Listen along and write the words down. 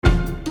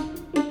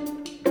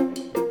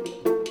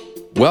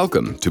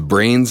Welcome to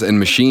Brains and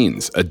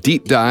Machines, a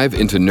deep dive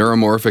into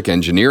neuromorphic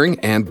engineering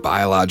and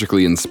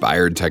biologically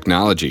inspired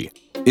technology.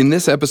 In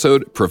this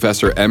episode,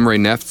 Professor Emre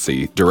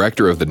Neftci,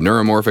 director of the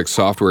Neuromorphic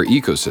Software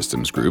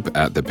Ecosystems group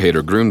at the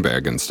Peter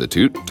Grünberg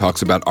Institute,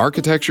 talks about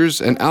architectures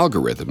and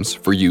algorithms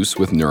for use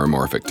with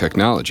neuromorphic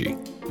technology.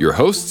 Your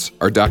hosts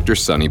are Dr.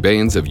 Sunny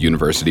Bains of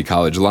University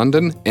College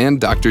London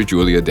and Dr.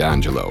 Giulia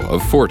D'Angelo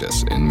of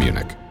Fortis in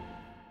Munich.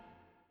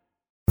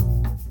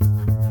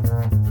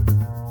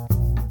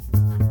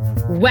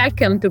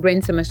 Welcome to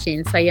Brains and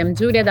Machines. I am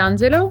Giulia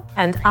D'Angelo.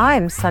 And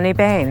I'm Sunny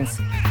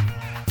Bains.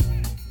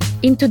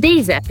 In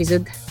today's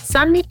episode,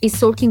 Sunny is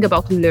talking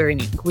about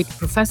learning with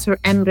Professor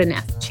Emre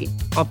Neftci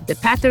of the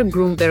Peter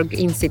Grünberg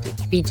Institute,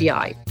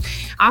 PGI.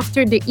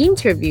 After the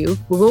interview,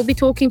 we will be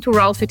talking to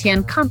Ralph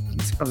Etienne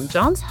Cummings from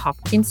Johns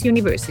Hopkins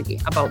University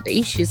about the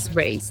issues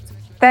raised.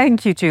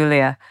 Thank you,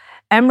 Giulia.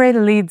 Emre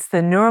leads the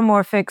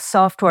Neuromorphic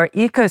Software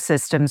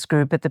Ecosystems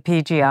group at the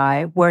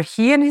PGI, where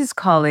he and his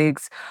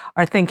colleagues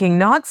are thinking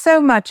not so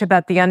much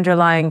about the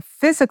underlying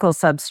physical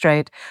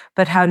substrate,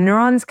 but how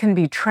neurons can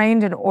be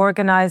trained and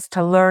organized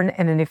to learn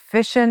in an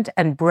efficient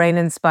and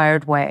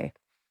brain-inspired way.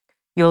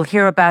 You'll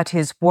hear about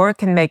his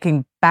work in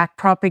making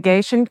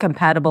backpropagation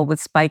compatible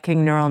with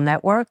spiking neural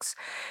networks,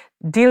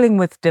 dealing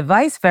with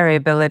device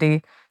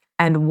variability,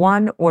 and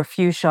one or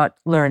few-shot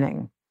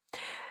learning.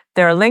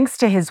 There are links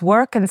to his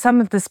work and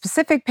some of the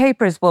specific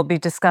papers we'll be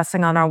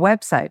discussing on our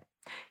website.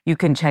 You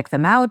can check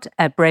them out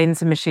at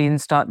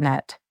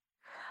brainsandmachines.net.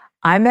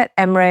 I met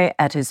Emre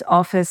at his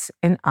office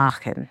in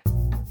Aachen.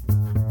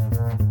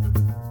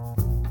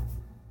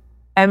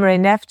 Emre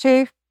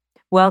Neftci,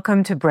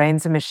 welcome to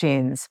Brains and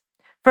Machines.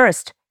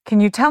 First,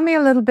 can you tell me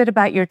a little bit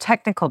about your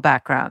technical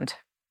background?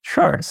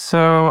 Sure.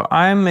 So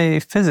I'm a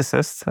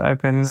physicist.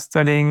 I've been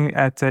studying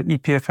at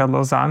EPFL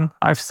Lausanne.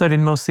 I've studied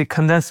mostly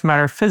condensed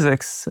matter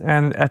physics.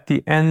 And at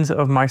the end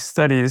of my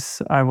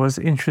studies, I was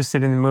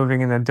interested in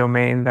moving in a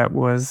domain that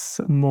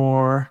was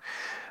more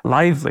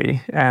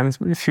lively and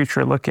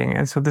future-looking.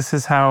 And so this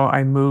is how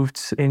I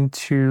moved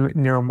into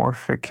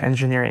neuromorphic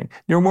engineering.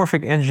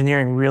 Neuromorphic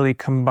engineering really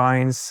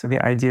combines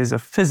the ideas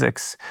of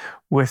physics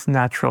with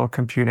natural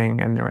computing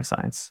and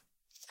neuroscience.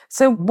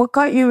 So what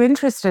got you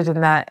interested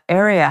in that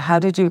area? How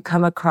did you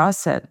come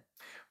across it?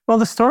 Well,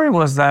 the story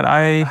was that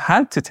I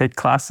had to take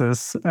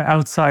classes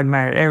outside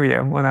my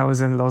area when I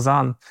was in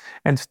Lausanne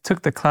and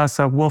took the class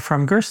of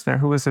Wolfram Gerstner,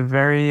 who was a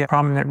very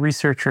prominent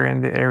researcher in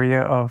the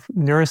area of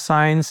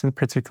neuroscience and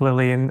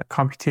particularly in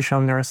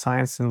computational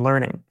neuroscience and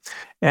learning.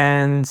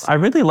 And I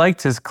really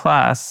liked his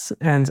class.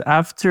 And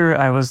after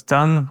I was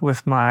done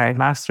with my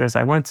master's,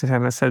 I went to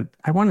him and said,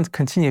 I want to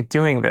continue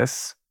doing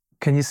this.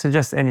 Can you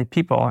suggest any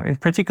people, in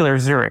particular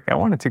Zurich? I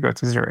wanted to go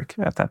to Zurich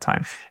at that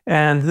time.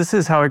 And this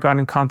is how I got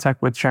in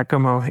contact with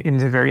Giacomo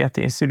Indiveri at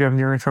the Institute of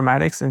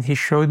Neuroinformatics. And he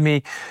showed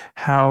me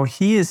how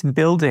he is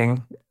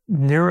building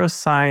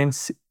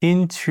neuroscience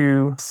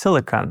into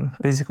silicon,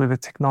 basically the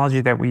technology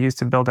that we use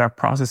to build our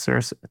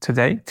processors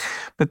today.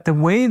 But the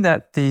way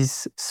that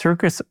these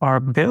circuits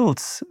are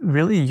built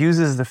really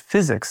uses the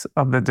physics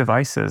of the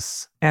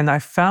devices. And I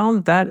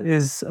found that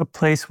is a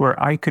place where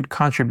I could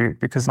contribute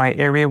because my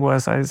area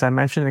was, as I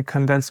mentioned, in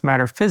condensed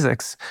matter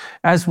physics,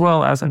 as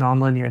well as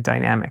nonlinear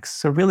dynamics.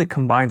 So really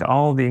combined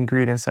all the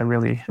ingredients I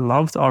really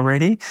loved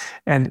already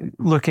and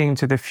looking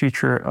into the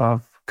future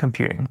of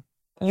computing.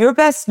 You're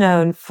best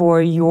known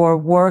for your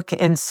work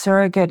in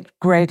surrogate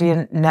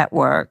gradient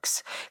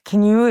networks.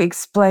 Can you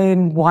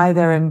explain why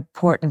they're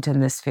important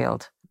in this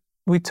field?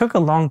 We took a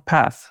long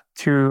path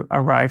to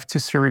arrive to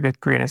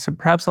surrogate gradients. So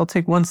perhaps I'll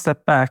take one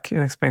step back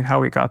and explain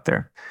how we got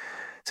there.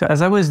 So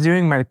as I was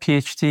doing my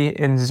PhD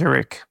in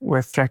Zurich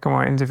with Giacomo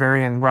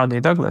Indiveri and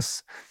Rodney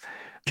Douglas,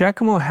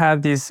 Giacomo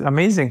had these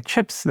amazing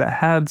chips that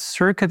had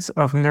circuits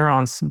of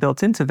neurons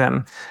built into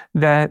them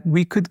that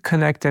we could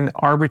connect in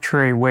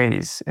arbitrary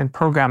ways and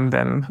program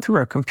them through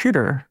our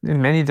computer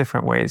in many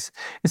different ways.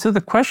 And so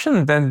the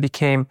question then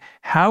became,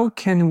 how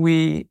can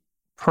we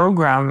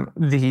program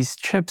these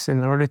chips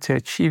in order to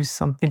achieve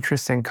some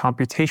interesting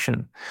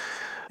computation?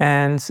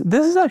 And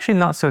this is actually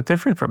not so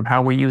different from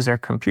how we use our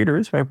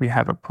computers, right? We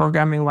have a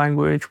programming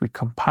language, we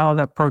compile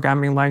that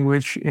programming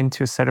language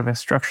into a set of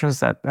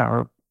instructions that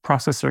our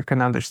processor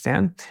can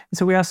understand. And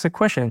so we asked the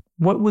question,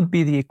 what would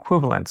be the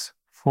equivalent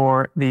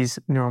for these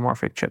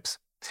neuromorphic chips?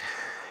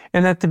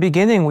 And at the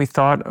beginning, we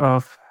thought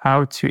of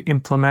how to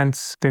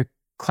implement the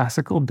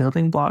classical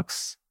building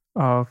blocks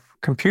of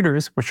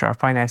computers, which are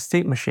finite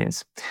state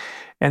machines.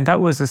 And that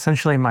was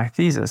essentially my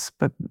thesis.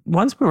 But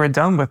once we were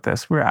done with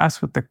this, we were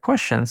asked with the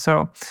question,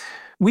 so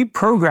we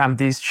programmed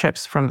these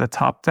chips from the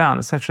top down.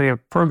 Essentially, a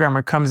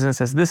programmer comes in and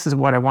says, this is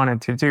what I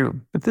wanted to do.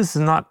 But this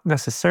is not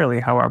necessarily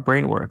how our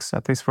brain works.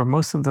 At least for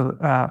most of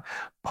the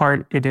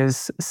part, it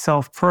is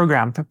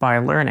self-programmed by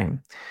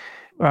learning.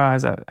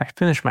 As I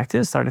finished my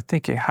thesis, I started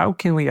thinking, how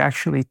can we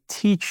actually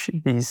teach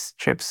these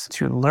chips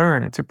to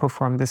learn to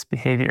perform this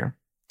behavior?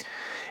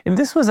 And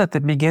this was at the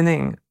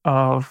beginning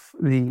of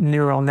the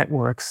neural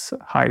networks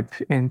hype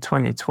in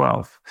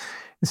 2012.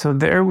 So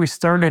there we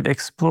started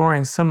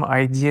exploring some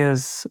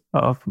ideas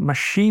of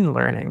machine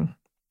learning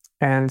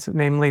and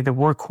namely the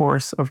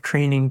workhorse of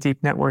training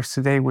deep networks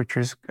today, which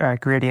is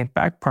gradient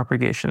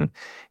backpropagation,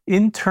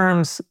 in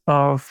terms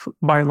of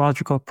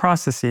biological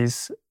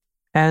processes,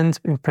 and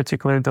in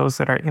particular those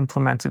that are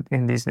implemented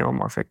in these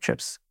neuromorphic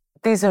chips.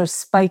 These are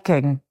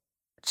spiking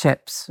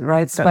chips,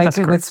 right?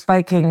 Spiking with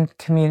spiking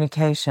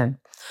communication.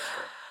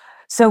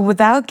 So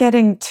without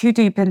getting too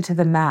deep into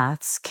the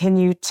maths, can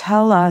you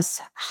tell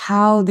us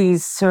how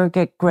these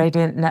surrogate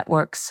gradient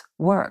networks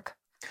work?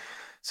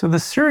 So the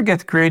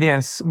surrogate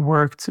gradients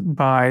worked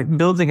by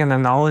building an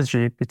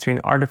analogy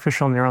between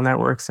artificial neural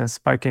networks and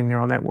spiking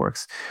neural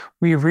networks.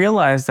 We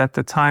realized at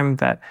the time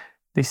that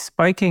the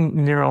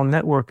spiking neural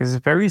network is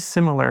very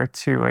similar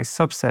to a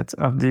subset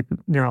of deep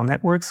neural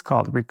networks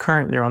called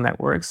recurrent neural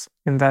networks,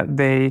 in that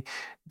they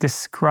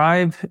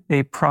describe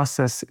a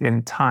process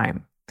in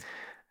time.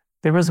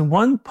 There was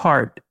one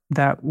part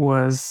that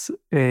was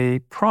a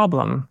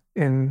problem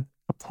in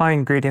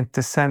applying gradient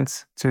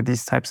descent to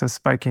these types of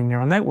spiking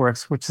neural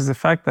networks, which is the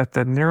fact that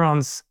the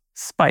neurons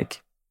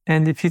spike.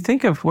 And if you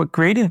think of what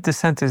gradient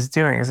descent is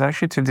doing, is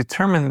actually to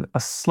determine a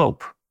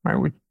slope, right?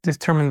 We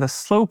determine the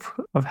slope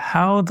of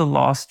how the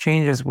loss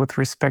changes with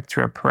respect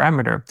to a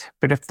parameter.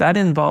 But if that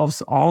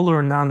involves all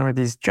or none or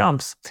these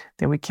jumps,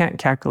 then we can't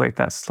calculate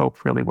that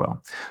slope really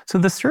well. So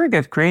the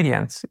surrogate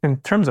gradient, in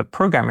terms of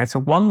programming, it's a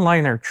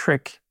one-liner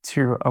trick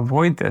to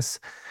avoid this,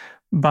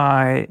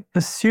 by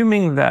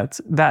assuming that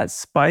that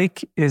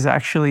spike is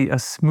actually a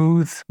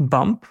smooth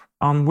bump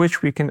on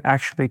which we can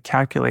actually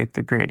calculate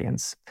the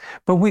gradients.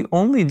 But we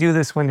only do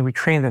this when we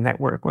train the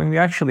network. When we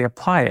actually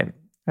apply it,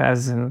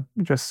 as in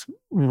just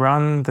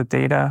run the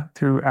data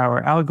through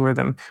our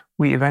algorithm,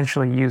 we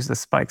eventually use the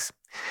spikes.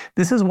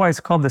 This is why it's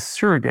called the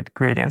surrogate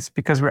gradients,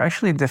 because we're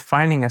actually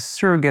defining a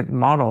surrogate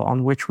model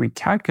on which we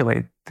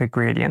calculate the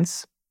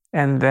gradients,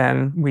 and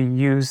then we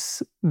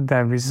use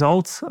the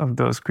results of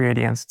those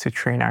gradients to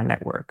train our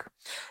network.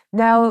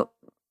 Now,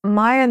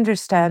 my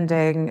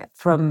understanding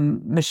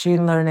from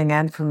machine learning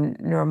and from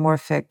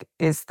neuromorphic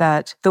is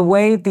that the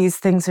way these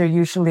things are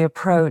usually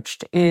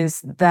approached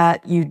is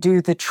that you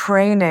do the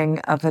training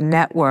of a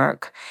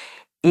network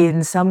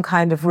in some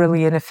kind of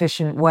really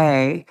inefficient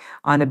way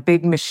on a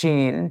big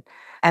machine.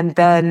 And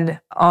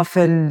then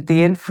often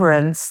the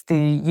inference, the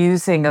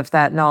using of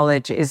that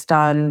knowledge is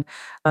done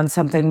on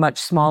something much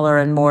smaller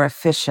and more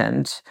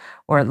efficient,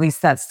 or at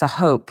least that's the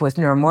hope with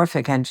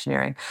neuromorphic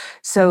engineering.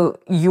 So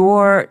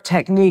your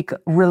technique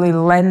really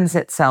lends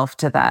itself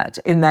to that,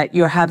 in that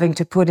you're having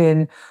to put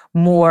in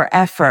more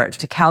effort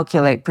to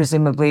calculate,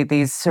 presumably,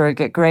 these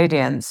surrogate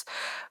gradients.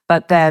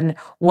 But then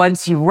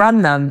once you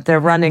run them, they're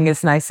running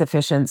as nice,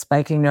 efficient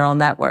spiking neural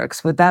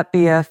networks. Would that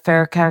be a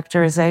fair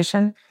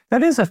characterization?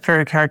 That is a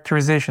fair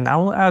characterization. I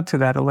will add to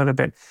that a little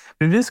bit.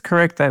 It is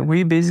correct that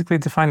we basically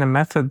define a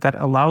method that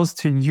allows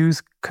to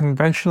use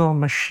conventional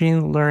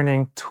machine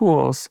learning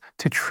tools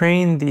to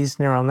train these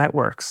neural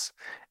networks.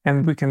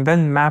 And we can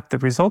then map the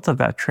result of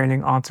that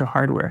training onto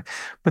hardware.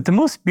 But the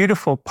most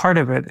beautiful part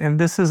of it, and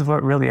this is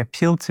what really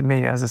appealed to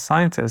me as a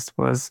scientist,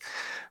 was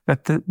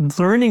that the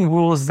learning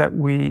rules that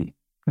we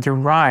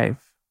derive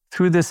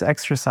through this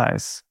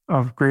exercise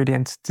of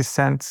gradient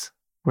descent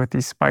with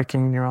these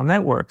spiking neural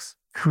networks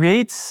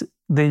creates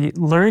the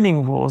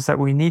learning rules that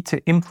we need to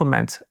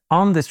implement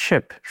on the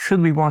chip should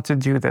we want to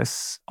do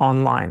this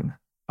online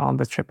on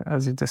the chip,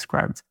 as you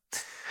described.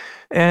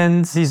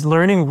 And these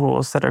learning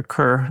rules that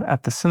occur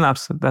at the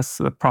synapse, that's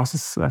the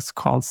process that's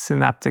called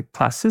synaptic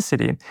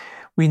plasticity.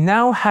 We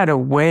now had a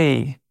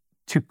way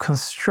to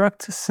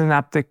construct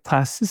synaptic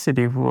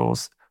plasticity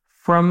rules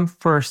from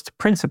first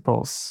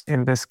principles,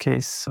 in this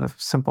case, a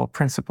simple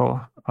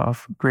principle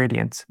of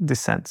gradient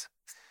descent.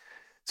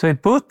 So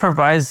it both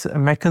provides a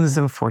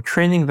mechanism for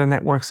training the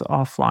networks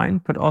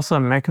offline, but also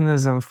a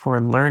mechanism for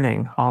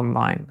learning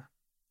online,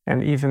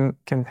 and even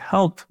can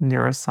help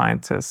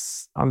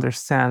neuroscientists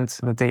understand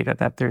the data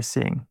that they're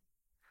seeing.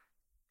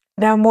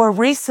 Now, more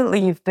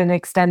recently, you've been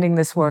extending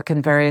this work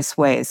in various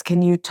ways.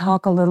 Can you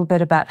talk a little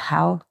bit about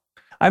how?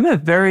 I'm a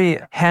very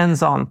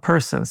hands-on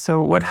person.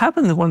 So what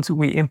happened once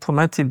we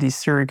implemented these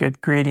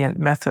surrogate gradient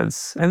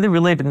methods and the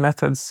related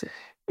methods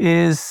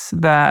is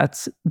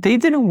that they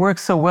didn't work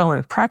so well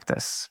in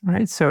practice,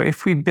 right? So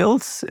if we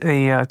built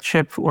a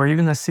chip or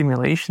even a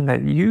simulation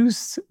that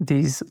used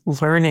these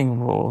learning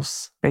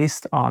rules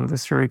based on the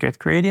surrogate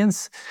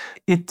gradients,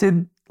 it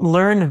did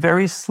learn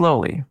very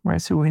slowly,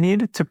 right? So we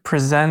needed to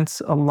present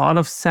a lot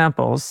of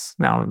samples.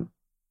 Now,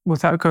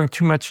 without going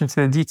too much into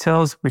the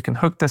details, we can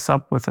hook this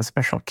up with a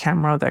special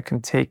camera that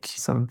can take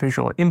some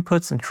visual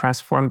inputs and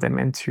transform them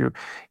into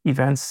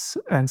events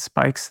and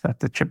spikes that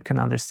the chip can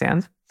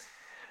understand.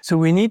 So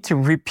we need to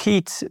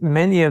repeat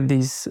many of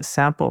these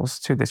samples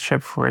to the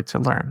chip for it to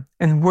learn.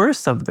 And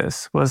worst of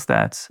this was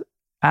that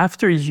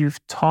after you've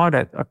taught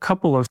it a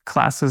couple of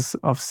classes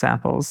of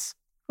samples,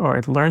 or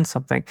it learned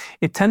something,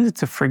 it tended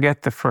to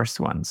forget the first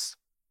ones.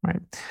 Right.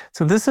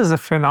 So this is a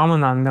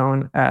phenomenon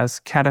known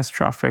as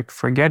catastrophic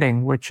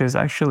forgetting, which is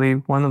actually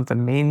one of the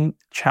main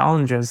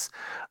challenges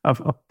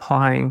of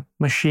applying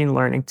machine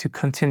learning to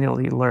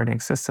continually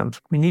learning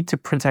systems. We need to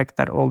protect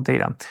that old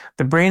data.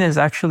 The brain is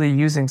actually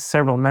using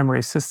several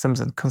memory systems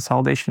and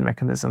consolidation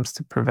mechanisms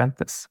to prevent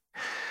this.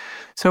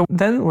 So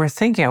then we're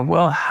thinking,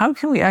 well, how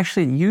can we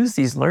actually use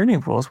these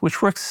learning rules,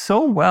 which work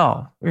so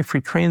well if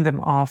we train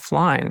them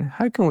offline?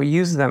 How can we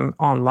use them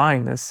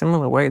online in a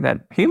similar way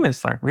that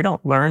humans learn? We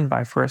don't learn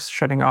by first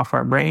shutting off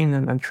our brain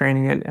and then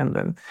training it and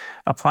then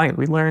applying it.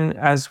 We learn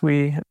as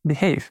we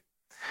behave.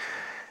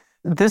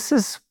 This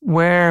is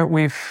where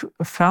we've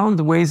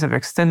found ways of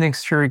extending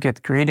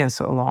surrogate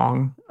gradients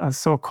along a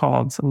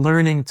so-called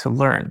learning to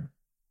learn.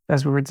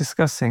 As we were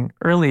discussing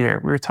earlier,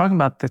 we were talking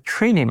about the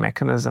training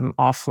mechanism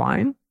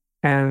offline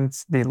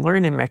and the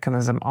learning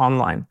mechanism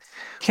online.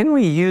 Can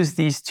we use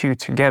these two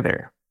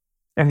together?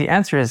 And the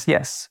answer is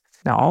yes.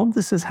 Now, all of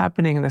this is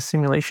happening in a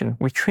simulation.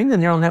 We train the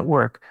neural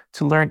network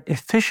to learn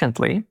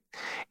efficiently.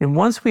 And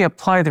once we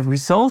apply the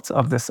results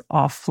of this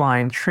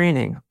offline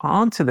training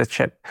onto the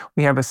chip,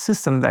 we have a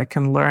system that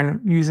can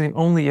learn using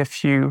only a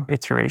few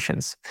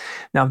iterations.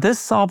 Now, this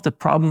solved the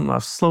problem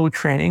of slow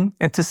training,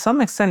 and to some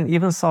extent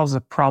even solves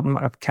the problem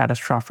of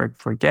catastrophic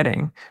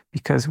forgetting,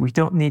 because we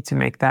don't need to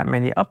make that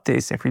many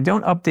updates. If we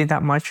don't update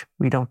that much,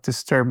 we don't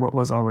disturb what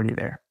was already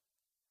there.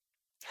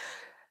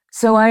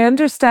 So I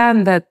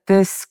understand that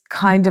this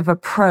kind of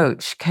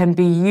approach can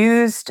be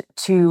used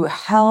to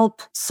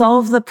help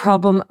solve the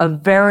problem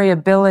of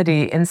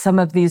variability in some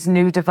of these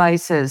new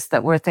devices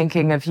that we're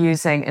thinking of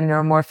using in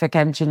neuromorphic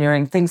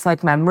engineering, things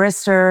like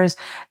memristors,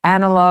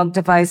 analog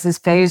devices,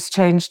 phase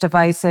change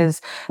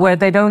devices, where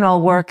they don't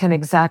all work in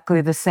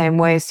exactly the same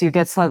way, so you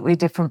get slightly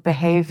different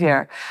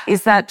behavior.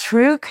 Is that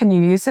true? Can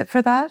you use it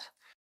for that?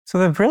 So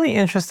the really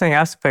interesting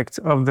aspect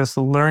of this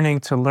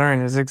learning to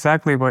learn is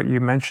exactly what you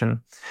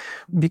mentioned.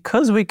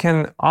 Because we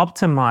can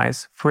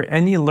optimize for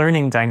any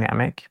learning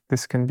dynamic,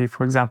 this can be,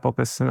 for example,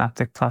 the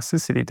synaptic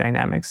plasticity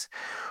dynamics,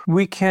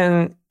 we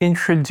can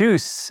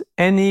introduce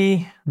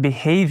any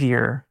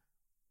behavior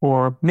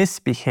or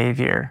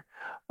misbehavior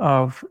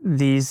of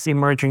these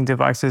emerging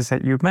devices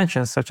that you've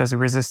mentioned, such as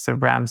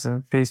resistive RAMs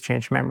and phase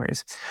change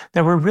memories.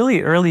 Now, we're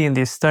really early in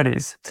these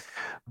studies,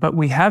 but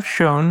we have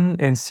shown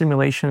in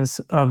simulations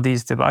of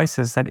these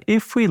devices that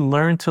if we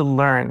learn to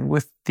learn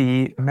with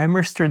the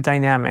memristor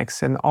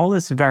dynamics and all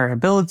its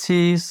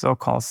variability,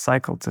 so-called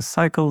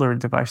cycle-to-cycle or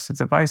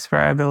device-to-device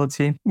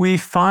variability, we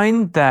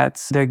find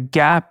that the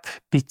gap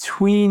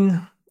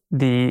between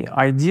the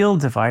ideal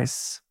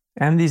device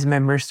and these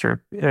memristor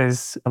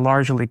is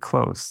largely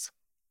closed.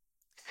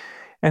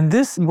 And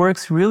this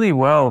works really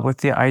well with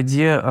the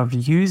idea of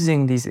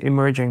using these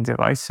emerging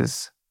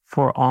devices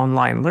for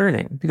online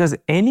learning, because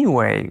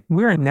anyway,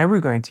 we're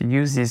never going to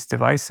use these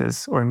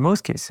devices, or in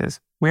most cases,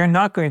 we are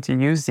not going to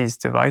use these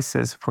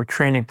devices for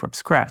training from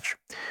scratch.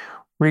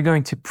 We're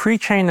going to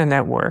pre-train the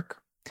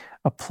network,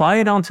 apply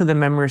it onto the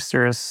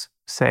memristors,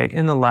 say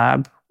in the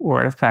lab or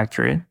at a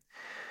factory,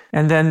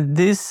 and then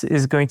this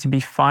is going to be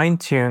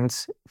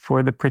fine-tuned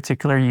for the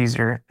particular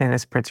user in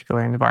this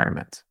particular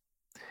environment.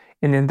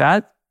 And in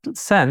that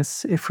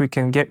sense, if we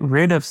can get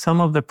rid of some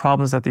of the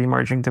problems that the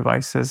emerging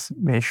devices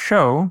may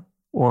show,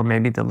 or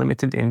maybe the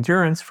limited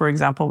endurance, for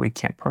example, we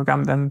can't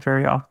program them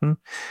very often,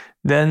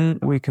 then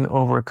we can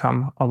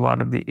overcome a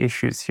lot of the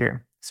issues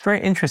here. It's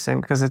very interesting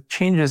because it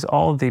changes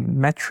all the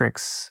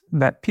metrics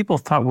that people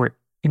thought were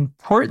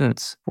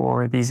important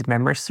for these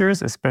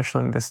memristors,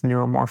 especially in this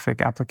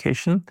neuromorphic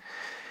application.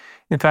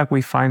 In fact,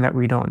 we find that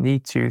we don't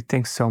need to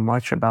think so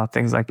much about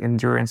things like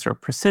endurance or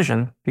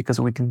precision because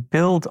we can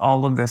build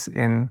all of this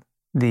in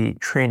the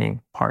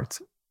training part.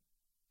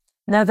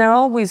 Now, there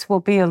always will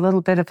be a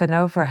little bit of an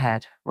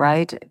overhead,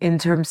 right? In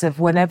terms of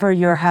whenever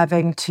you're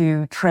having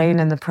to train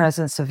in the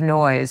presence of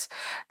noise,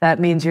 that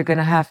means you're going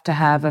to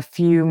have a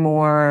few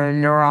more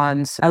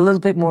neurons, a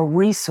little bit more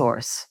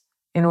resource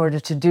in order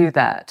to do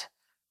that,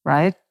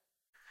 right?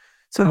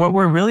 So what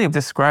we're really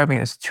describing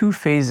is two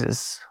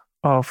phases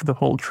of the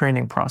whole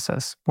training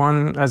process.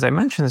 One, as I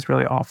mentioned, is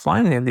really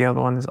offline, and the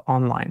other one is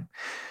online.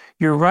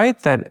 You're right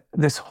that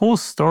this whole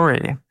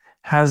story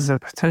has a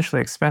potentially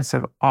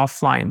expensive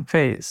offline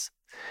phase.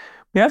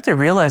 We have to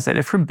realize that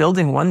if we're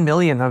building 1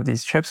 million of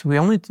these chips, we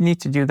only need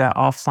to do that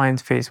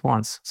offline phase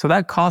once. So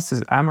that cost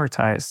is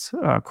amortized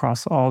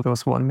across all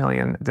those 1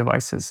 million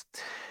devices.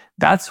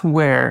 That's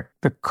where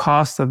the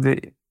cost of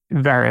the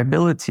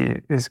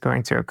variability is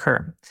going to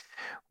occur.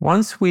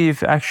 Once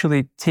we've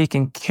actually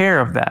taken care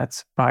of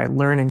that by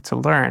learning to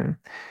learn,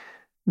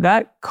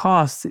 that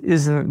cost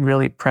isn't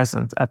really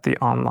present at the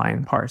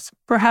online part.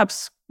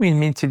 Perhaps we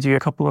need to do a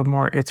couple of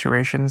more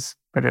iterations,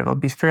 but it'll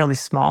be fairly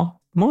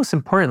small. Most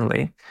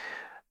importantly,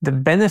 the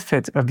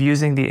benefit of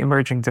using the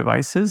emerging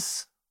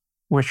devices,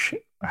 which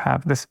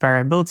have this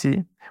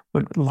variability,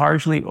 would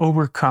largely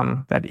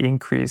overcome that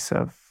increase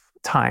of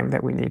time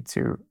that we need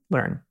to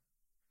learn.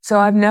 So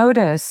I've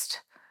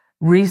noticed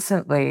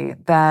recently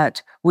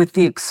that with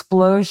the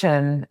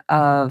explosion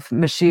of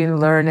machine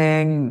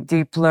learning,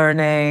 deep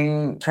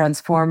learning,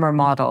 transformer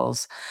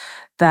models,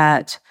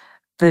 that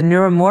the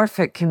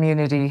neuromorphic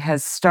community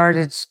has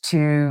started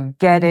to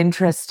get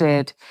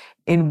interested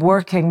in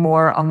working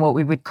more on what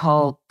we would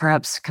call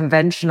perhaps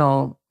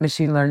conventional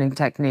machine learning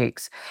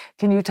techniques.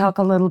 Can you talk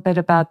a little bit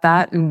about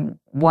that and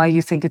why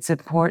you think it's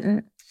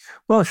important?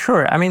 Well,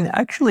 sure. I mean,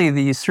 actually,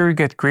 the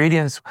surrogate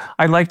gradients,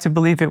 I like to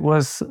believe it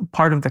was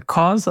part of the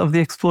cause of the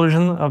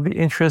explosion of the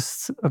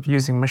interest of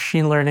using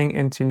machine learning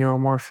into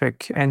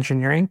neuromorphic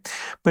engineering.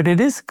 But it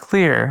is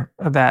clear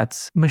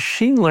that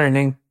machine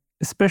learning,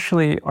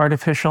 especially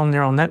artificial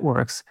neural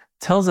networks,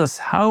 tells us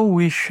how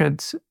we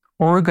should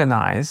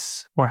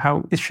organize or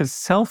how it should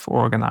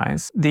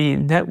self-organize the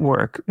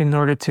network in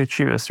order to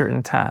achieve a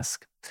certain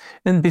task.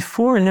 And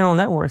before neural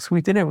networks,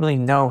 we didn't really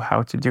know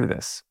how to do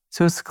this.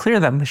 So it's clear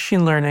that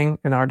machine learning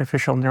and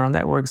artificial neural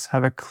networks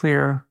have a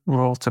clear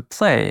role to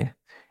play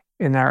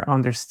in our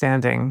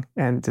understanding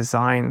and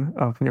design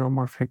of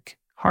neuromorphic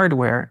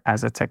hardware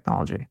as a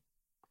technology.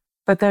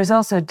 But there's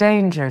also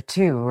danger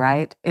too,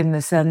 right? In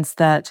the sense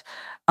that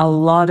a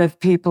lot of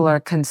people are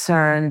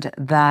concerned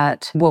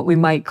that what we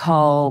might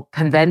call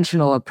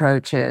conventional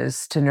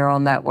approaches to neural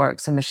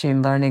networks and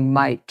machine learning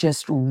might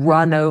just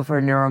run over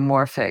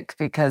neuromorphic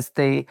because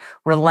the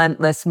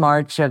relentless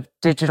march of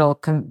digital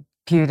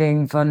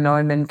computing, von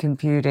Neumann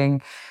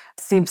computing,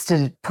 seems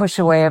to push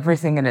away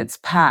everything in its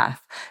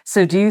path.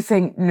 So do you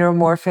think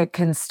neuromorphic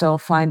can still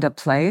find a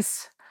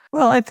place?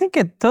 Well, I think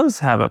it does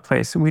have a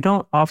place. We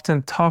don't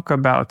often talk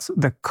about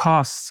the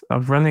costs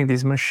of running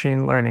these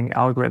machine learning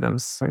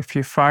algorithms. If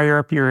you fire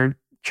up your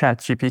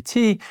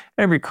ChatGPT,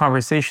 every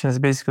conversation is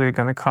basically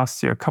going to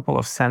cost you a couple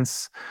of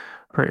cents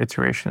per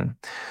iteration.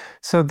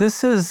 So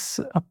this is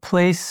a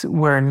place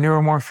where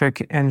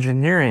neuromorphic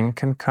engineering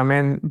can come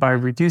in by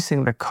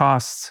reducing the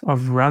costs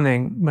of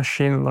running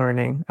machine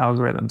learning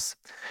algorithms.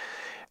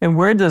 And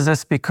where does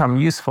this become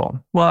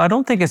useful? Well, I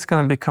don't think it's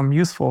going to become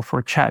useful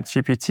for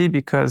ChatGPT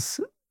because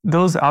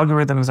those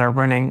algorithms are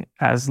running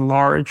as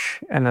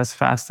large and as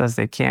fast as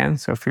they can.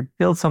 So if you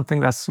build something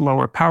that's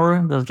lower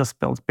power, they'll just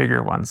build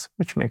bigger ones,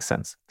 which makes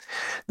sense.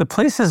 The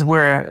places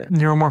where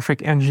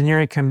neuromorphic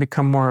engineering can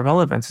become more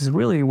relevant is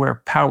really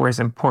where power is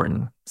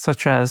important,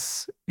 such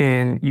as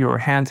in your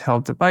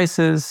handheld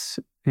devices,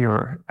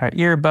 your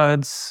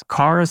earbuds,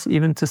 cars,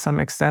 even to some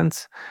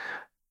extent.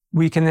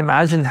 We can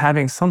imagine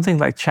having something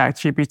like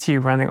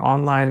ChatGPT running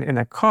online in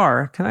a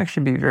car can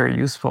actually be very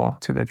useful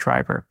to the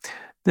driver.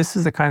 This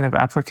is the kind of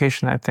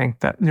application I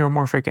think that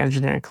neuromorphic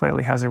engineering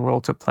clearly has a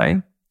role to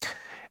play.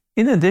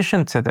 In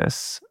addition to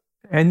this,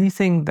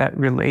 anything that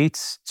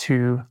relates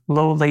to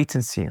low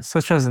latency,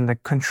 such as in the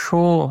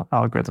control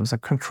algorithms, the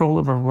control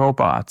over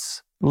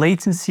robots,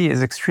 latency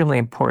is extremely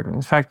important.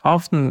 In fact,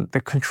 often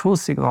the control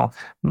signal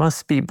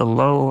must be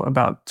below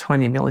about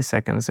 20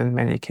 milliseconds in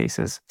many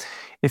cases.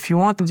 If you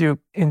want to do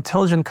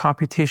intelligent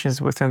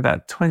computations within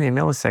that 20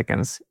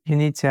 milliseconds, you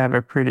need to have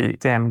a pretty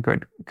damn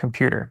good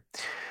computer.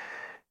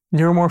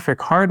 Neuromorphic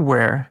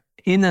hardware,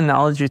 in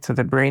analogy to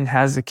the brain,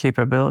 has the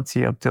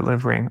capability of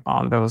delivering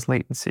on those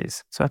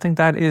latencies. So I think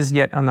that is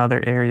yet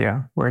another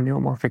area where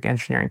neuromorphic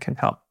engineering can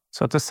help.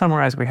 So to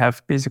summarize, we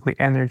have basically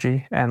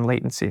energy and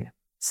latency.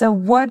 So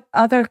what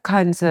other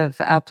kinds of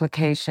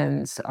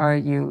applications are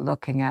you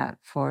looking at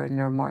for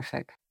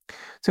neuromorphic?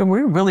 So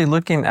we're really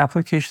looking at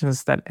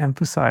applications that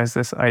emphasize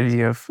this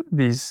idea of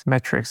these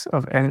metrics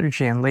of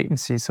energy and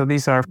latency. So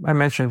these are, I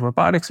mentioned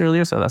robotics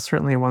earlier, so that's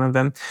certainly one of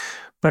them,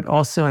 but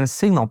also in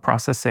signal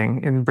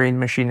processing in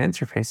brain-machine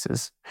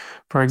interfaces.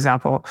 For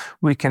example,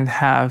 we can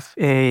have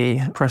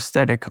a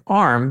prosthetic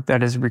arm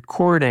that is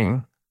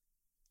recording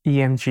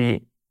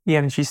EMG.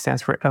 EMG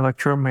stands for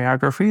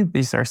electromyography.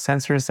 These are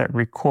sensors that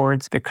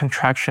record the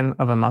contraction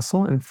of a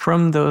muscle. And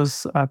from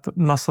those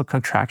muscle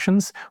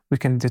contractions, we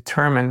can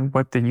determine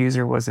what the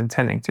user was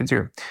intending to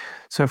do.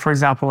 So for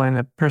example, in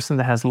a person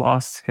that has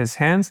lost his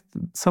hands,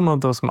 some of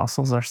those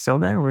muscles are still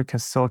there. We can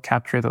still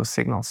capture those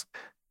signals.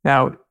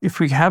 Now,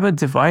 if we have a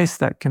device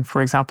that can,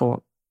 for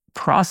example,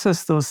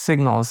 process those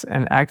signals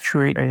and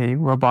actuate a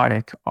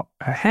robotic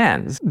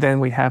hand, then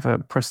we have a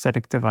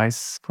prosthetic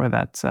device for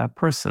that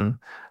person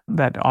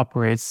that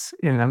operates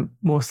in a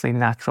mostly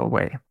natural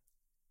way.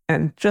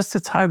 And just to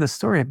tie the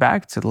story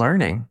back to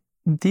learning,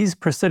 these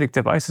prosthetic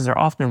devices are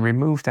often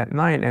removed at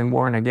night and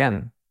worn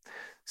again.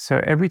 So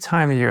every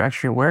time you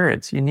actually wear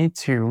it, you need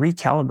to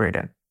recalibrate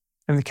it.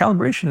 And the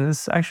calibration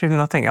is actually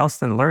nothing else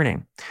than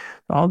learning.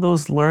 All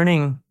those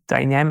learning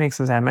dynamics,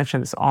 as I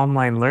mentioned, this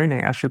online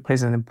learning actually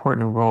plays an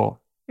important role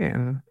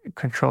in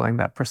controlling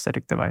that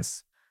prosthetic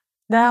device.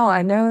 Now,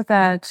 I know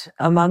that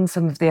among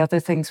some of the other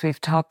things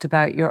we've talked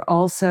about, you're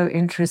also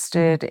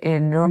interested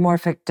in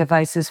neuromorphic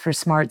devices for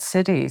smart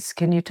cities.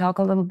 Can you talk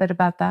a little bit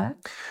about that?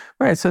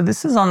 Right. So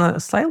this is on a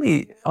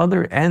slightly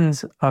other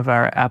end of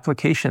our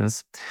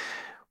applications.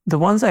 The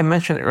ones I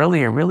mentioned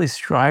earlier really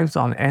strives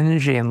on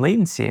energy and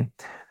latency.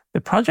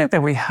 The project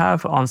that we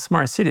have on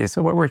smart cities,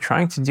 so what we're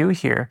trying to do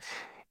here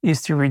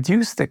is to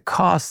reduce the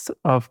cost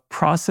of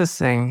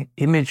processing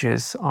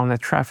images on a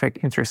traffic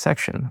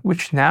intersection,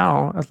 which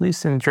now, at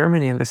least in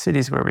Germany and the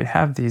cities where we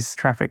have these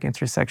traffic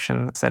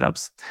intersection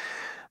setups,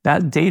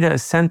 that data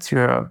is sent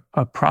to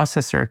a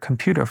processor, a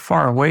computer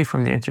far away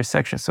from the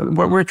intersection. So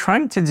what we're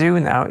trying to do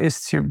now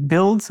is to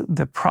build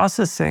the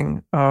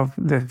processing of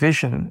the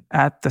vision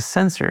at the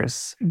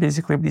sensors.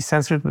 Basically, these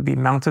sensors would be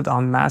mounted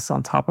en masse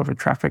on top of a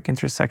traffic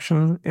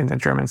intersection in a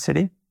German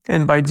city.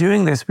 And by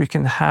doing this, we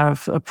can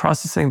have a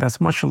processing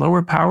that's much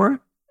lower power.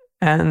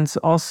 And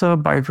also,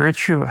 by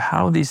virtue of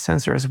how these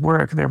sensors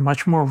work, they're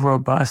much more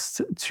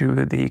robust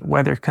to the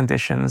weather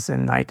conditions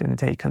and night and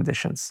day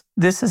conditions.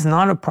 This is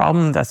not a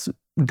problem that's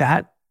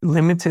that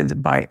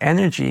limited by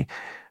energy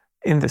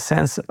in the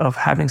sense of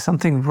having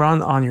something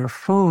run on your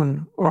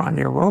phone or on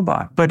your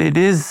robot, but it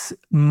is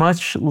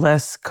much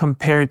less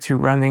compared to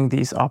running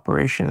these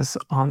operations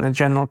on a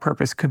general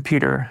purpose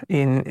computer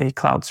in a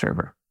cloud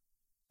server.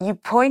 You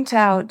point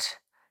out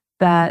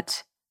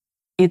that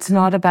it's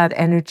not about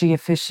energy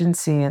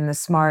efficiency in the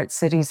smart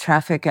cities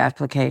traffic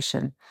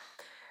application.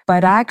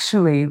 But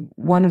actually,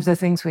 one of the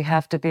things we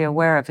have to be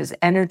aware of is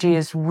energy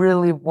is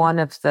really one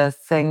of the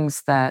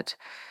things that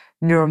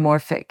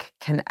neuromorphic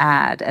can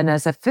add. And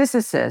as a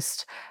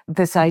physicist,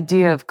 this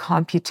idea of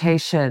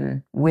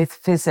computation with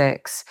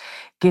physics,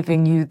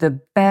 giving you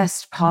the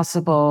best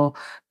possible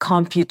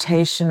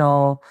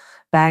computational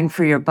bang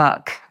for your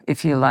buck,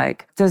 if you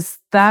like. Does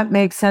that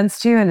make sense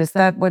to you? And is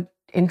that what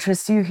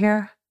interests you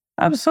here?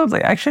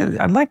 Absolutely. Actually,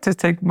 I'd like to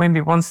take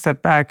maybe one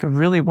step back.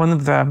 Really, one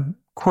of the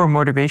core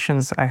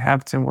motivations I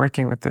have to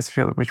working with this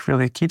field, which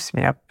really keeps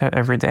me up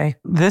every day.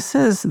 This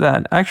is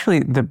that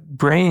actually the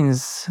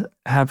brains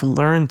have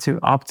learned to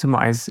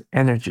optimize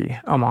energy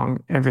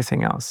among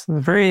everything else. A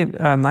very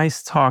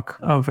nice talk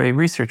of a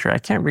researcher, I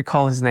can't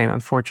recall his name,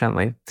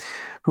 unfortunately,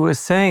 who was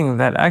saying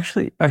that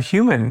actually a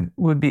human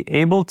would be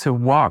able to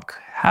walk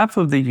half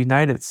of the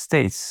United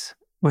States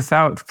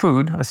without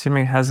food,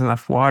 assuming it has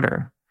enough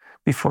water,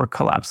 before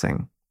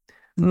collapsing.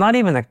 Not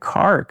even a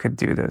car could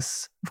do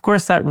this. Of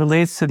course, that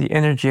relates to the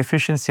energy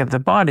efficiency of the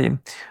body,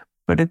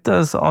 but it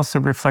does also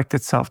reflect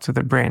itself to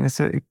the brain.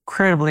 It's an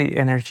incredibly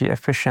energy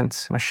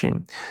efficient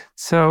machine.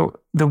 So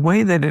the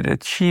way that it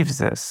achieves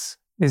this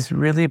is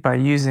really by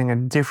using a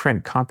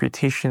different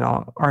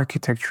computational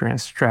architecture and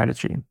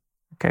strategy.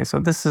 Okay, so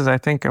this is, I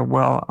think, a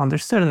well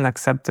understood and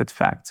accepted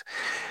fact.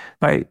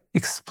 By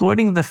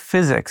exploiting the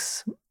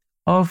physics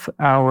of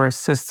our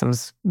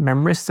systems,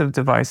 memoristic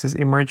devices,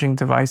 emerging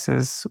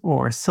devices,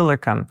 or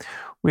silicon,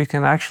 we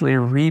can actually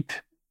reap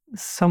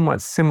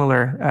somewhat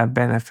similar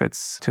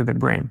benefits to the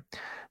brain.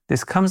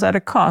 This comes at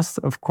a cost,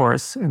 of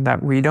course, in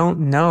that we don't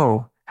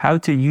know how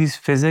to use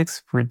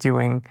physics for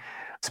doing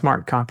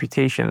smart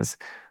computations,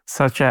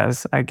 such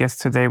as, I guess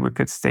today we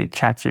could state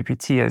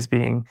ChatGPT as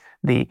being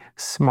the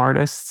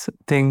smartest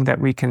thing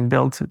that we can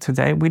build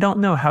today. We don't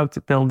know how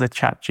to build the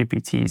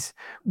ChatGPTs,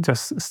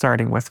 just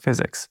starting with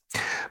physics.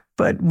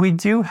 But we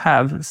do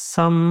have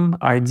some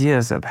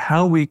ideas of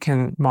how we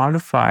can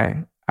modify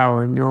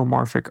our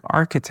neuromorphic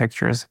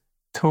architectures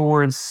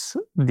towards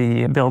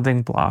the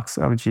building blocks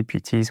of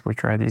GPTs,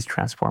 which are these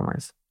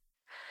transformers.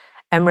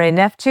 Emre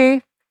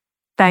Neftci,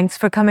 thanks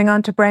for coming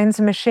on to Brains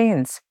and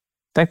Machines.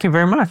 Thank you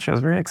very much. It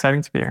was very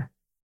exciting to be here.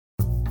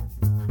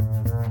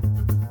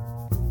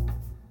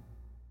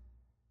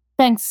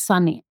 Thanks,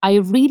 Sunny. I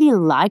really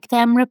liked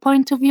Emre's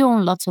point of view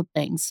on lots of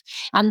things.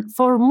 And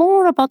for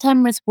more about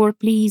Emre's work,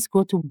 please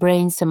go to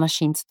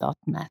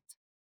brainsandmachines.net.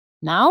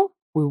 Now,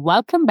 we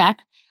welcome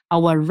back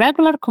our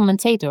regular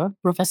commentator,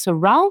 Professor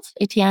Ralph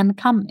Etienne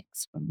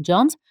Cummings from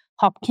Johns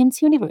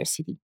Hopkins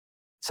University.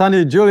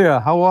 Sunny, Julia,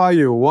 how are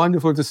you?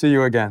 Wonderful to see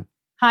you again.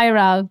 Hi,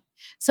 Ralph.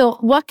 So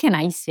what can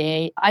I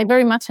say? I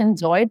very much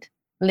enjoyed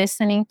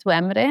listening to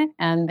Emre,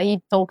 and he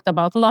talked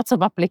about lots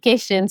of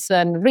applications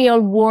and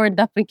real-world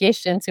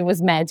applications. It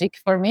was magic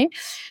for me.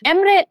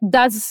 Emre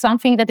does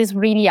something that is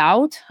really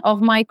out of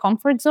my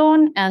comfort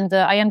zone, and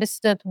I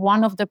understood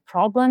one of the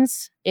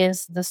problems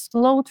is the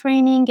slow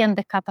training and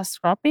the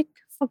catastrophic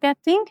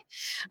forgetting,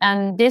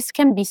 and this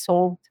can be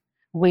solved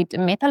with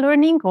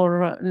meta-learning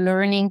or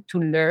learning to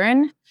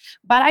learn.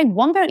 But I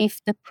wonder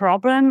if the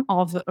problem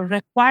of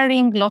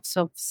requiring lots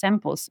of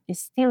samples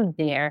is still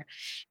there.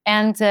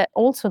 And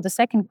also the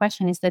second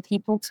question is that he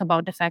talks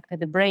about the fact that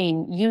the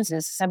brain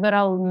uses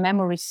several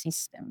memory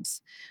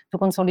systems to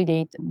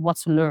consolidate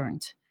what's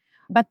learned.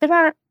 But there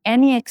are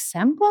any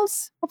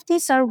examples of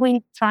this? Are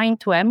we trying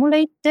to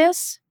emulate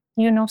this?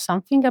 You know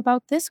something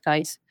about this,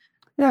 guys?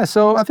 Yeah,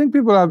 so I think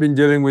people have been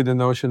dealing with the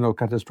notion of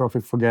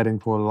catastrophic forgetting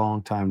for a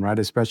long time, right?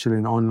 Especially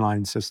in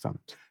online systems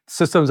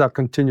that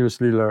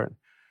continuously learn.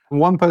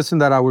 One person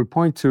that I would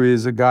point to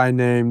is a guy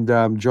named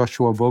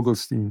Joshua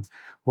Vogelstein,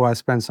 who has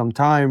spent some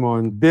time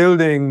on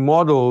building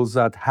models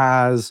that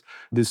has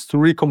these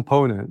three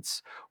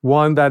components.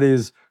 One that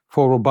is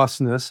for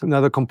robustness,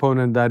 another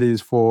component that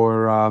is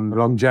for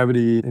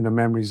longevity in the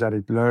memories that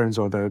it learns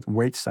or the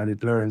weights that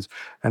it learns,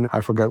 and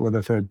I forget what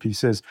the third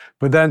piece is.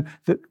 But then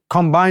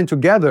combined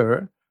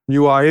together,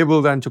 you are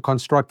able then to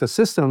construct a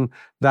system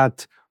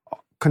that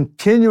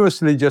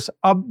continuously just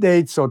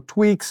updates or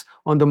tweaks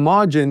on the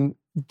margin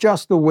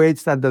just the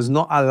weights that does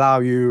not allow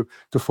you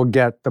to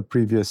forget the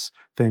previous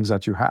things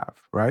that you have,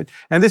 right?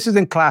 And this is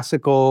in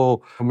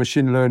classical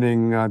machine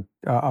learning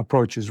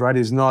approaches, right?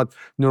 It's not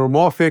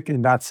neuromorphic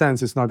in that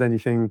sense. It's not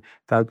anything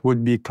that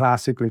would be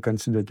classically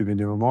considered to be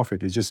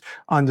neuromorphic. It's just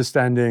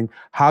understanding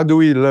how do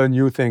we learn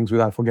new things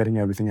without forgetting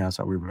everything else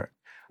that we've learned.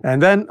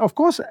 And then, of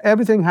course,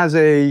 everything has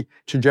a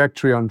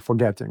trajectory on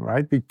forgetting,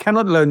 right? We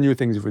cannot learn new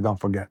things if we don't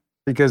forget,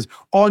 because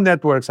all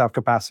networks have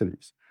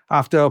capacities.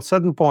 After a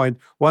certain point,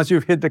 once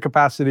you've hit the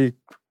capacity,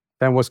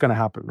 then what's going to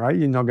happen, right?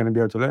 You're not going to be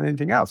able to learn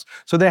anything else.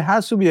 So there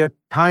has to be a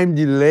time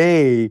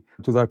delay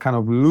to the kind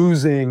of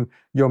losing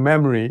your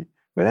memory.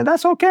 But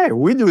that's okay.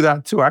 We do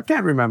that too. I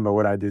can't remember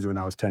what I did when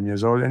I was 10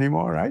 years old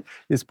anymore, right?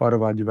 It's part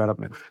of our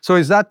development. So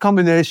it's that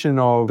combination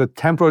of the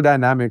temporal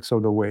dynamics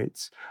of the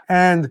weights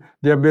and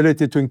the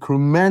ability to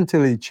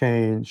incrementally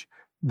change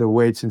the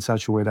weights in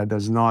such a way that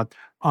does not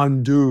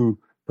undo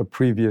the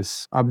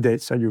previous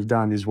updates that you've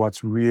done is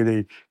what's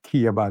really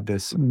key about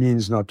this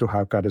means not to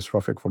have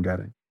catastrophic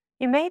forgetting.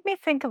 You made me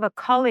think of a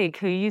colleague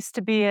who used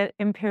to be at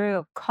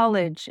Imperial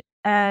College,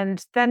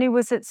 and then he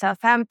was at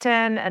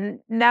Southampton, and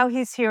now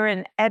he's here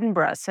in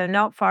Edinburgh, so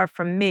not far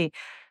from me.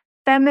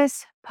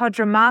 Themis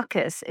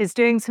Podramakis is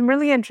doing some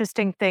really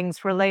interesting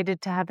things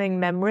related to having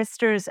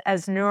memristors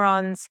as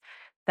neurons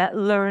that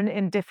learn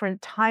in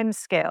different time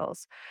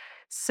scales.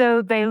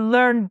 So they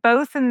learn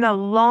both in the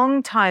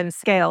long time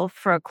scale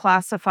for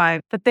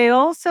classifying, but they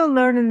also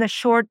learn in the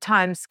short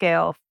time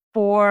scale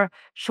for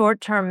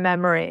short-term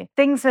memory,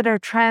 things that are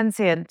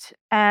transient.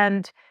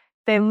 And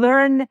they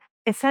learn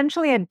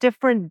essentially at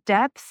different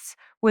depths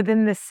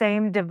within the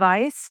same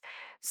device.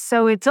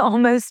 So it's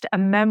almost a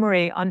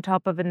memory on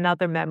top of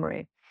another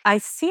memory. I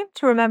seem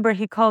to remember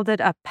he called it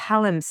a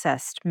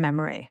palimpsest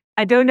memory.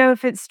 I don't know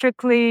if it's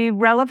strictly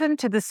relevant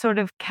to the sort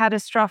of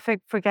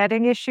catastrophic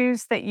forgetting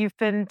issues that you've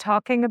been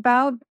talking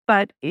about,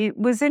 but it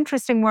was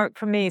interesting work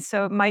for me,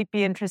 so it might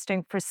be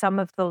interesting for some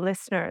of the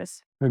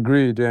listeners.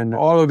 Agreed. And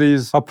all of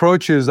these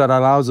approaches that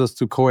allows us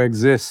to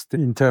coexist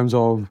in terms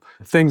of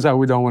things that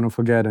we don't want to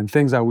forget and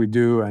things that we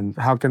do and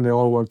how can they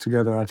all work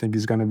together, I think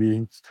is going to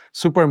be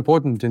super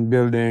important in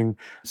building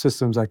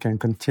systems that can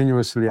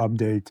continuously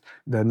update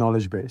their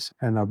knowledge base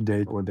and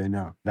update what they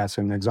know. That's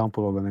an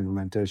example of an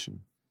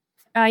implementation.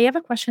 I have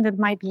a question that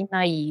might be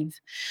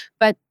naive,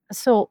 but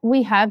so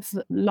we have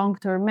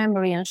long-term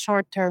memory and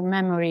short-term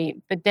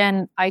memory, but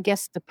then I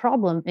guess the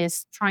problem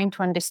is trying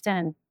to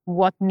understand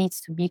what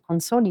needs to be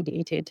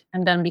consolidated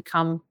and then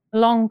become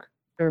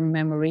long-term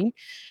memory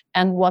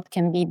and what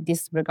can be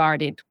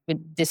disregarded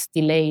with this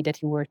delay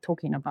that you were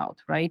talking about,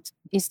 right?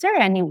 Is there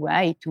any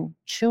way to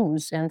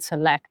choose and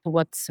select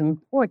what's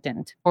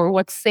important or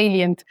what's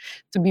salient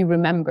to be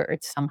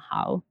remembered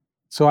somehow?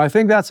 So I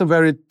think that's a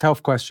very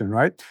tough question,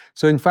 right?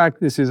 So in fact,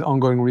 this is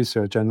ongoing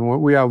research,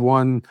 and we have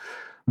one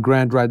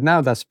grant right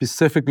now that's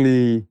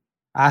specifically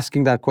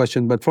asking that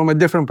question, but from a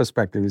different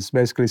perspective. It's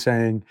basically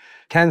saying,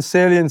 can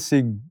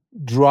saliency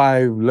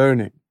drive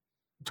learning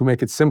to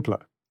make it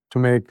simpler, to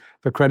make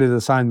the credit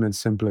assignment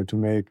simpler, to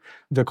make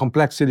the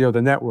complexity of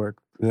the network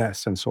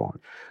less, and so on.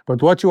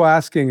 But what you're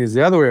asking is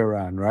the other way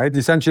around, right?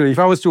 Essentially, if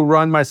I was to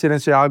run my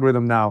saliency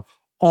algorithm now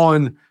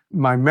on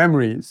my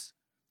memories,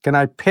 can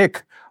I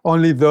pick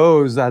only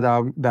those that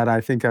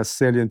I think are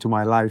salient to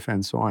my life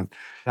and so on?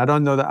 I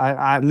don't know that,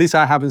 at least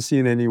I haven't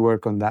seen any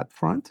work on that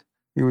front.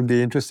 It would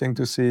be interesting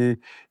to see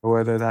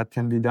whether that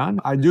can be done.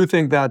 I do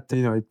think that,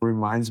 it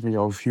reminds me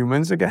of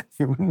humans again,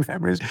 human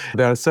memories.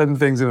 There are certain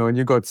things, when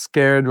you got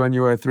scared when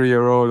you were a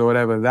 3-year-old or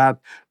whatever, that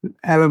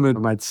element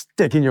might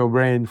stick in your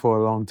brain for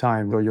a long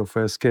time, or your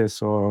first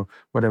kiss or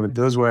whatever.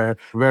 Those were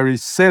very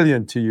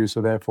salient to you,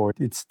 so therefore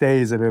it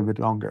stays a little bit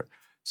longer.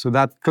 So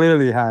that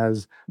clearly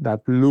has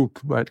that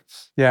loop. But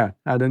yeah,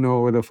 I don't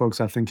know whether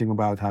folks are thinking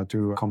about how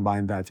to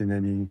combine that in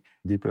any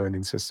deep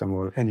learning system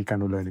or any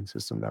kind of learning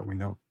system that we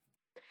know.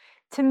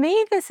 To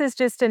me, this is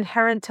just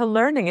inherent to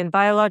learning in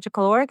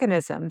biological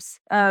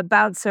organisms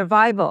about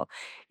survival.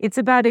 It's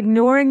about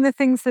ignoring the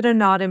things that are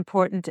not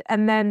important.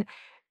 And then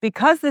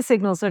because the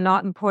signals are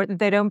not important,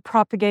 they don't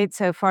propagate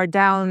so far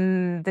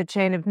down the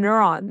chain of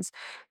neurons.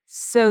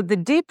 So the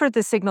deeper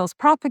the signals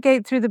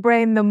propagate through the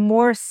brain, the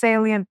more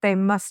salient they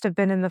must have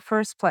been in the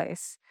first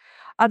place.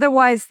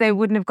 Otherwise, they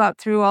wouldn't have got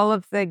through all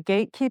of the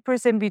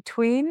gatekeepers in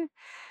between.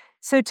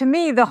 So to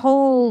me, the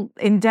whole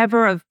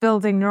endeavor of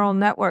building neural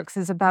networks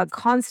is about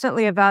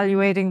constantly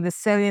evaluating the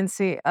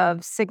saliency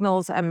of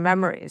signals and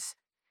memories.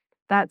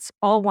 That's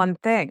all one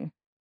thing.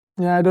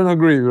 Yeah, I don't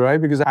agree, right?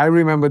 Because I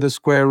remember the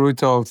square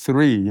root of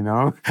 3,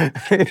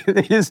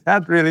 Is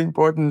that really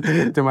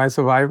important to my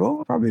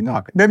survival? Probably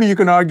not. Maybe you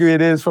can argue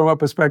it is from a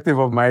perspective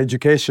of my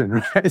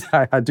education, right?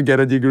 I had to get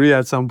a degree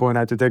at some point,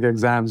 I had to take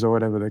exams or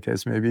whatever the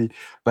case may be.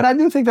 But I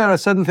do think there are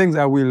certain things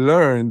that we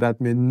learn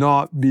that may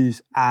not be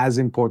as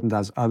important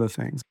as other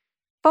things.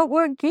 But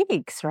we're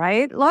geeks,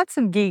 right? Lots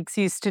of geeks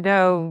used to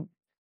know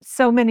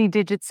so many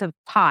digits of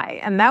pi,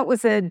 and that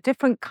was a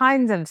different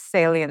kind of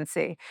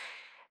saliency.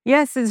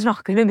 Yes, it's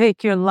not going to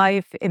make your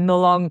life in the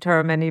long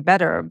term any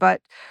better,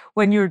 but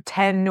when you're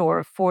 10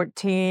 or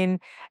 14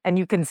 and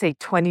you can say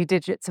 20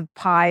 digits of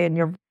pi and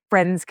your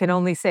friends can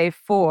only say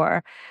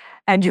 4,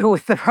 and you're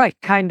with the right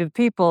kind of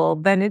people,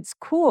 then it's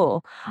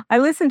cool. I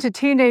listen to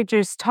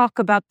teenagers talk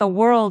about the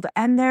world,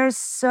 and there's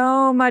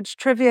so much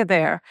trivia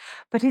there,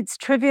 but it's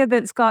trivia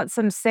that's got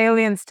some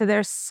salience to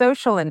their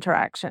social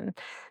interaction.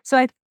 So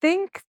I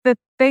think the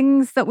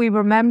things that we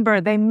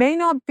remember, they may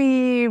not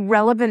be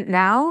relevant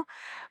now,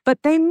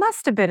 but they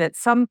must have been at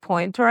some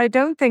point, or I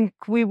don't think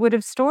we would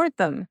have stored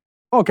them.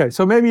 Okay,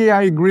 so maybe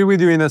I agree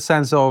with you in a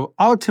sense of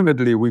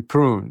ultimately we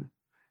prune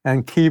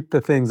and keep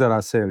the things that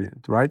are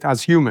salient, right,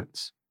 as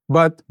humans.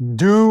 But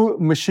do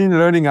machine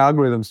learning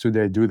algorithms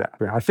today do that?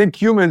 I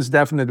think humans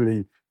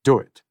definitely do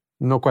it,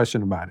 no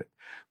question about it.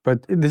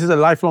 But this is a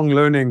lifelong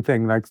learning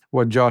thing, like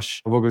what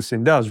Josh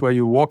Vogelstein does, where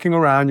you're walking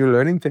around, you're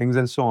learning things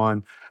and so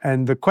on.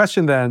 And the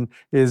question then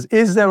is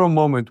there a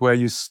moment where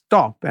you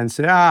stop and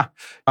say,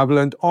 I've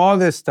learned all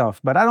this stuff,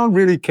 but I don't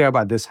really care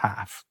about this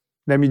half.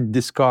 Let me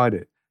discard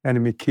it and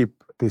let me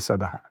keep this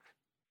other half.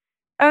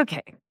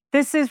 Okay,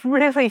 this is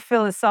really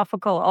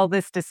philosophical, all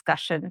this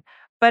discussion,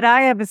 but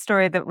I have a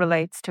story that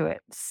relates to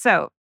it.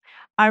 So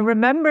I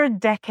remember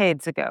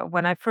decades ago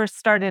when I first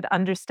started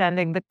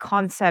understanding the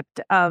concept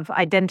of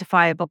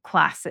identifiable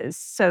classes,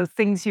 so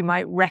things you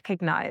might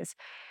recognize.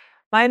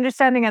 My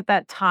understanding at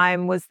that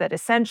time was that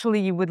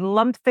essentially you would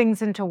lump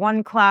things into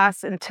one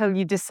class until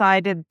you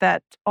decided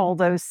that,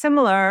 although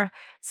similar,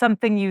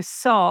 something you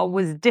saw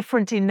was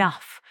different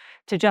enough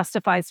to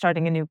justify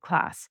starting a new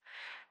class.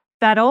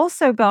 That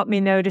also got me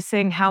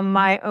noticing how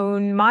my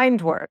own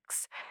mind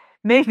works.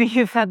 Maybe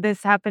you've had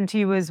this happen to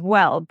you as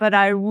well, but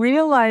I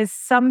realized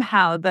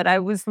somehow that I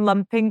was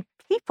lumping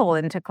people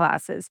into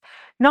classes,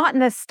 not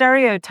in a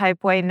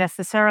stereotype way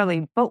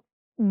necessarily, but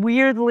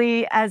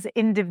weirdly as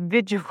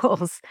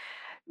individuals.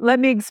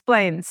 Let me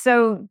explain.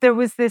 So there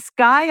was this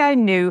guy I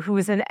knew who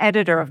was an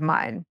editor of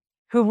mine,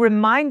 who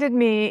reminded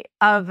me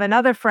of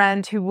another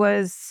friend who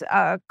was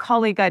a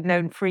colleague I'd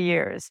known for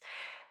years.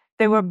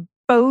 They were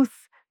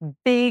both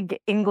big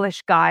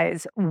English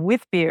guys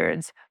with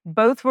beards.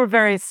 Both were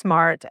very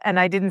smart, and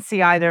I didn't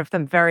see either of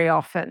them very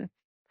often.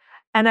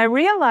 And I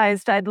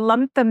realized I'd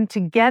lumped them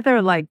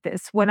together like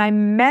this when I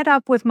met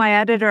up with my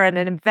editor at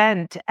an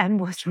event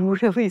and was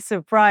really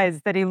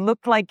surprised that he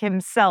looked like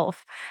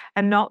himself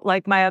and not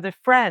like my other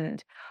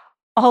friend.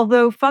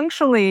 Although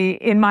functionally,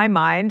 in my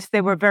mind,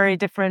 they were very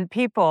different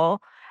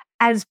people,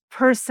 as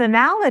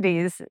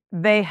personalities,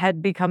 they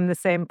had become the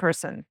same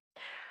person.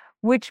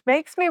 Which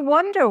makes me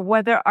wonder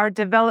whether our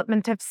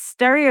development of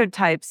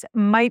stereotypes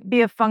might be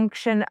a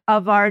function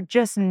of our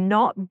just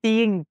not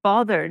being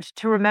bothered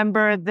to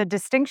remember the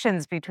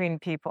distinctions between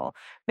people.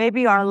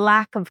 Maybe our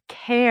lack of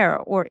care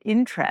or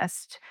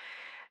interest,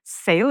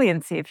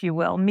 saliency, if you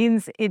will,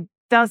 means it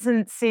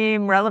doesn't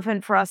seem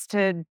relevant for us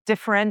to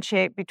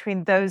differentiate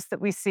between those that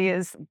we see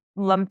as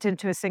lumped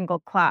into a single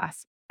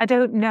class. I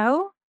don't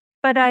know,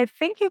 but I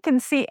think you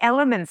can see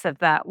elements of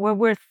that where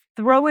we're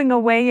throwing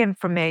away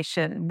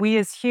information, we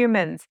as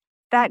humans,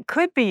 that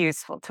could be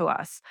useful to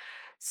us.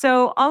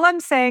 So all I'm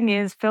saying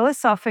is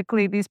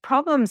philosophically, these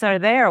problems are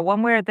there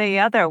one way or the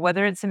other,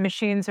 whether it's in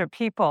machines or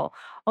people.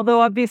 Although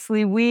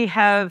obviously we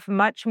have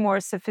much more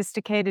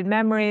sophisticated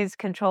memories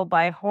controlled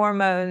by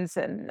hormones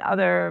and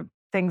other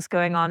things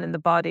going on in the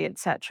body,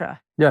 etc.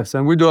 Yes,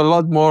 and we do a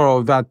lot more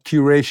of that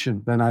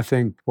curation than I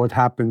think what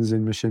happens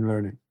in machine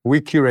learning.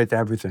 We curate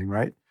everything,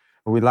 right?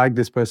 We like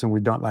this person, we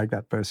don't like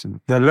that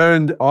person. The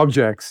learned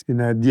objects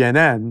in a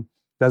DNN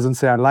doesn't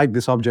say, I like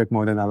this object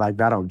more than I like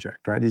that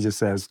object, right? It just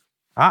says,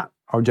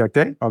 object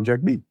A,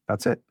 object B.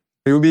 That's it.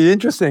 It would be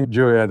interesting,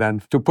 Julia,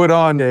 then, to put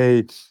on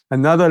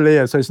another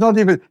layer. So it's not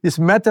even, it's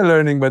meta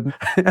learning, but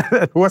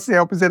what's the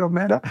opposite of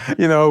meta?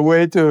 A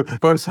way to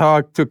post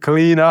hoc, to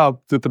clean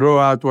up, to throw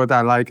out what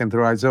I like and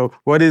throw out. So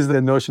what is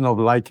the notion of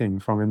liking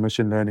from a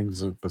machine learning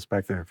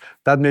perspective?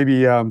 That may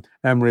be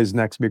Emre's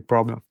next big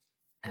problem.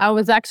 I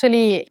was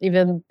actually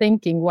even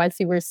thinking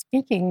whilst you were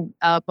speaking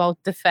about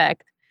the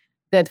fact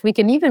that we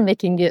can even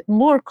making it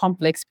more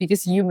complex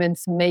because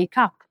humans make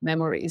up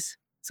memories.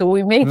 So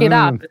we make it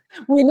up.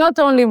 We not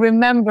only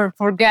remember,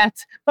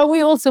 forget, but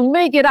we also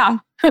make it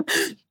up.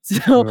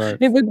 So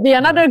it would be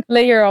another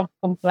layer of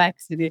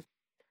complexity.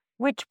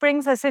 Which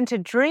brings us into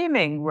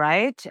dreaming,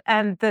 right?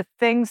 And the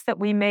things that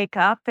we make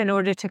up in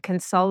order to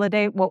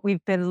consolidate what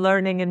we've been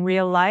learning in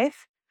real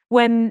life.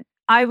 When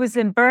I was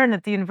in Bern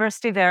at the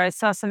university there, I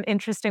saw some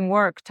interesting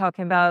work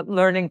talking about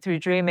learning through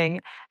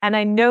dreaming. And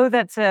I know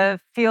that's a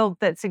field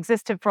that's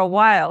existed for a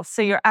while.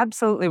 So you're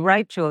absolutely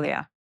right,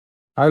 Julia.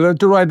 I learned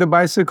to ride the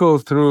bicycle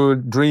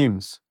through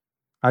dreams.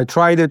 I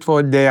tried it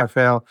for a day, I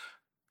fell,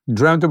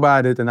 dreamt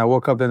about it, and I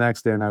woke up the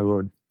next day and I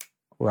rode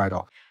right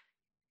off.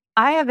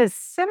 I have a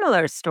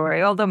similar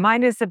story, although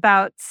mine is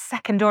about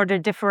second-order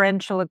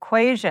differential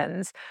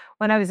equations.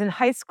 When I was in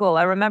high school,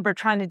 I remember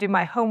trying to do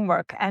my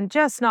homework and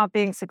just not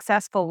being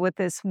successful with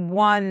this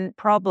one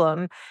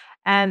problem.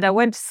 And I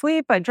went to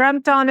sleep, I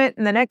dreamt on it,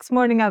 and the next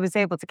morning I was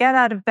able to get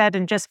out of bed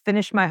and just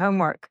finish my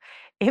homework.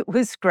 It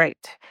was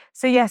great.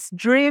 So yes,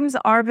 dreams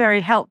are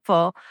very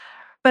helpful.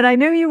 But I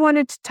know you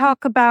wanted to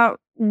talk about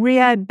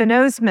Riyad Ben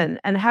Osman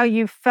and how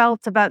you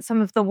felt about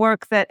some of the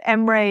work that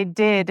Emre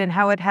did and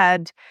how it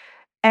had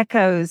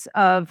echoes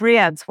of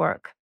Riyad's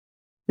work.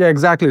 Yeah,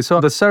 exactly.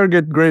 So the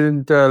surrogate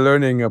gradient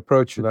learning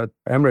approach that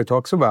Emre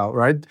talks about,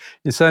 right?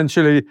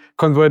 Essentially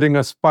converting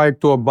a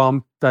spike to a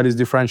bump that is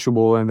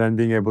differentiable and then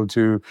being able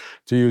to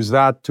use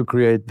that to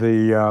create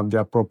the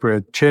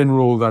appropriate chain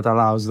rule that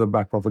allows the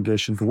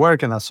backpropagation to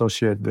work and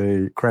associate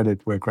the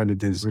credit where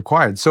credit is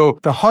required. So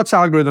the HOTS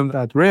algorithm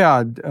that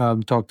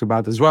Riyad talked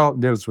about as well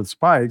deals with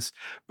spikes,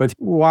 but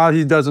while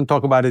he doesn't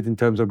talk about it in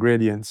terms of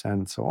gradients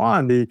and so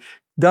on, he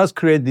does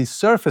create these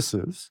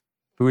surfaces,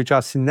 which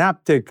are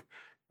synaptic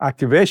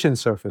activation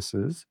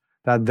surfaces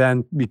that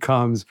then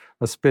becomes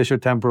a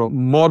spatiotemporal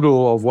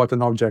model of what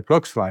an object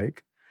looks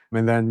like.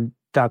 And then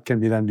that can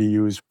then be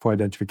used for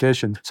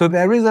identification. So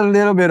there is a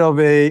little bit of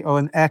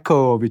an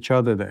echo of each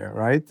other there,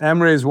 right?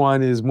 Emre's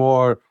one is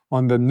more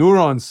on the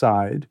neuron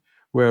side,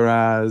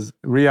 whereas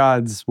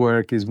Riyad's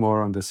work is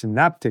more on the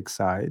synaptic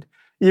side,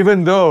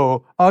 even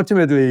though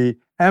ultimately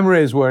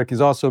Emre's work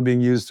is also being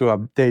used to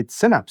update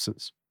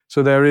synapses.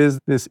 So there is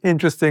this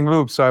interesting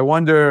loop. So I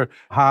wonder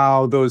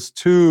how those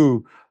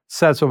two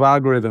sets of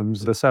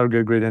algorithms, the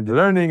surrogate gradient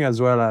learning as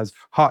well as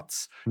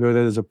HOTS, whether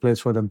there's a place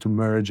for them to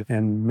merge,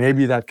 and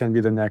maybe that can be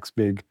the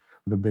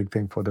big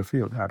thing for the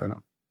field. I don't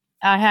know.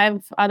 I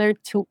have other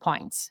 2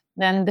 points.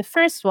 Then the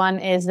first one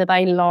is that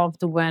I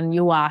loved when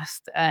you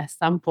asked at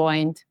some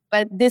point,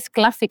 but these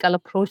classical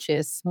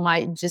approaches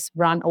might just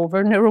run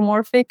over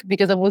neuromorphic,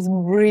 because it was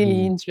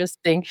really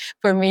interesting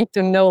for me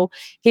to know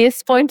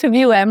his point of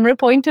view, Emre's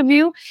point of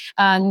view.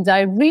 And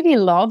I really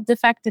loved the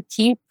fact that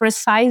he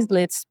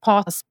precisely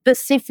spot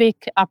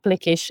specific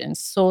applications,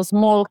 so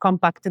small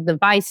compact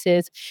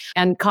devices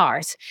and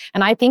cars.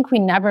 And I think we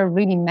never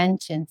really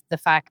mentioned the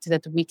fact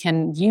that we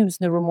can use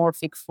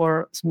neuromorphic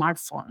for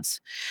smartphones.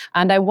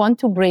 And I want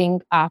to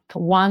bring up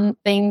one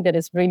thing that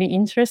is really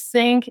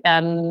interesting,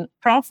 and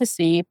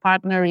Prophecy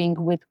partnering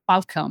with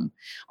Qualcomm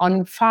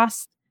on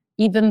fast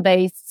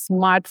event-based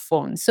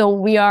smartphones. So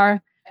we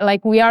are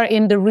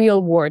in the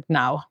real world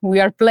now. We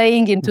are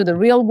playing into the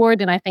real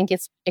world, and I think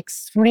it's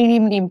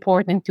extremely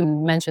important to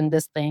mention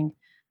this thing.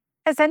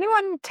 Has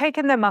anyone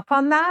taken them up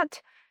on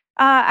that?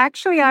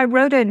 Actually, I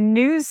wrote a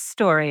news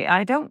story.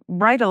 I don't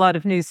write a lot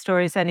of news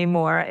stories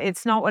anymore.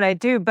 It's not what I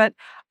do, but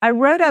I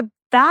wrote up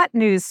that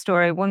news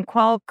story when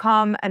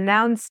Qualcomm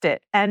announced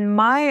it. And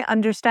my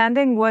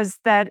understanding was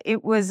that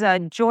it was a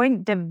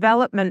joint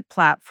development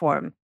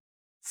platform.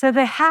 So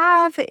they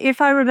have,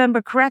 if I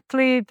remember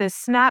correctly, the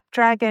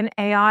Snapdragon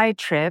AI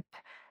chip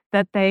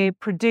that they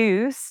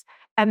produce,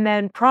 and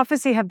then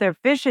Prophecy have their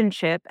vision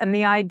chip. And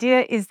the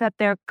idea is that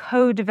they're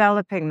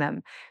co-developing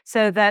them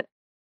so that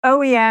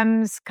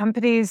OEMs,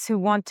 companies who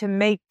want to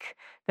make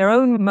their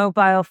own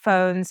mobile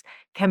phones,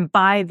 can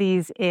buy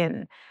these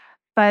in.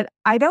 But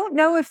I don't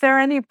know if there are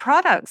any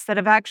products that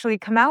have actually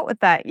come out with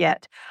that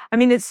yet. I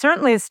mean, it's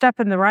certainly a step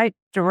in the right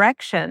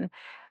direction,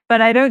 but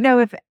I don't know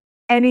if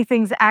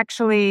anything's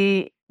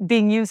actually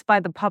being used by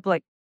the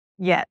public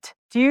yet.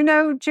 Do you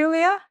know,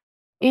 Julia?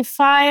 If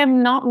I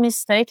am not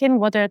mistaken,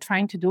 what they're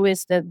trying to do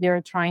is that they're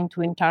trying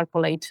to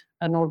interpolate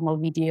a normal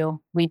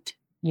video with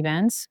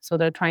events. So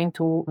they're trying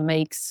to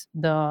make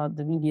the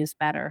videos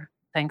better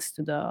thanks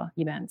to the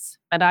events.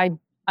 But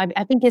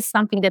I think it's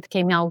something that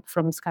came out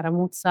from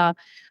Scaramuzza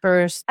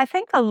first. I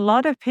think a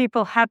lot of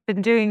people have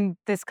been doing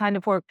this kind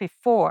of work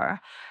before.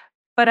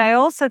 But I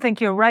also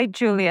think you're right,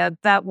 Julia,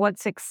 that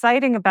what's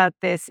exciting about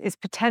this is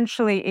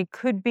potentially it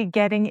could be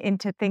getting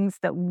into things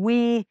that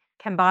we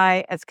can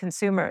buy as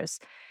consumers.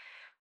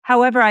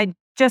 However, I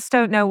just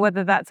don't know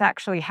whether that's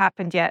actually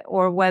happened yet,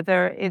 or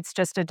whether it's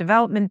just a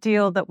development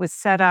deal that was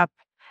set up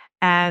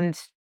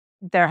and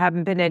there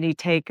haven't been any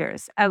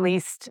takers. At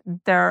least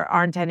there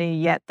aren't any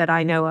yet that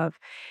I know of.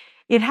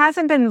 It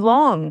hasn't been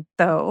long,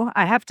 though,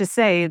 I have to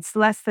say. It's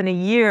less than a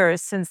year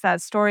since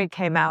that story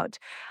came out.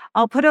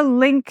 I'll put a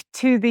link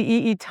to the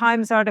EE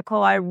Times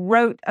article I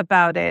wrote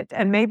about it,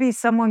 and maybe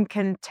someone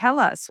can tell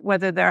us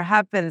whether there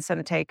have been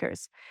some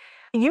takers.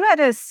 You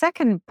had a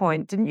second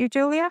point, didn't you,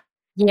 Julia?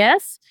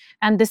 Yes.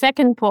 And the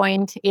second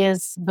point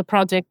is the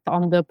project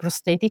on the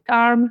prosthetic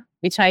arm,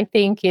 which I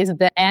think is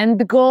the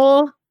end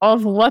goal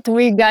of what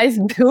we guys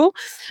do.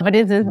 But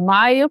this is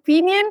my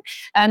opinion,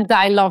 and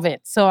I love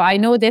it. So I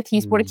know that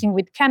he's working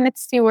with Kenneth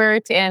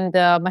Stewart and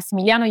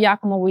Massimiliano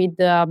Iacomo with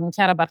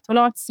Chiara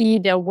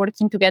Bartolozzi. They're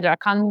working together. I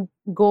can't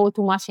go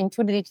too much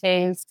into the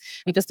details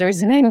because there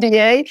is an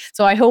NDA.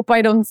 So I hope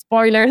I don't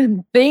spoiler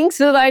things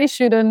that I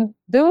shouldn't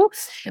do.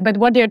 But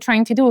what they're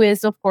trying to do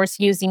is, of course,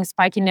 using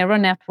spiky neural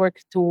network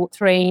to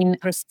train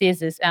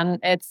prosthesis. And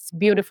it's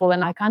beautiful.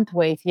 And I can't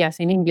wait. Yes,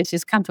 in English,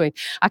 it's can't wait.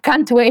 I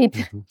can't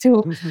wait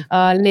to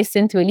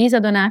listen to Elisa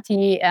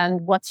Donati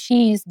and what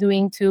she's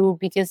doing too,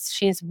 because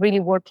she's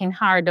really working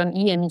hard on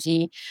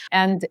EMG.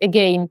 And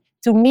again,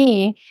 to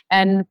me,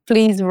 and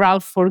please,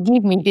 Ralph,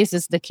 forgive me, this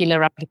is the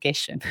killer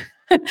application.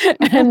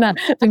 And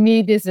to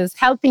me, this is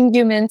helping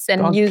humans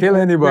and Don't kill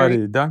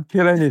anybody. Don't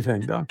kill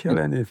anything. Don't kill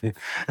anything.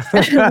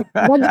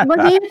 What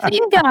do you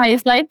think,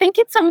 guys? I think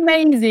it's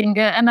amazing,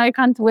 and I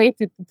can't wait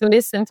to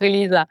listen to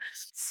Lisa.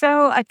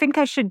 So I think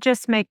I should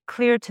just make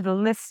clear to the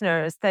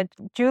listeners that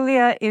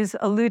Giulia is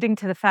alluding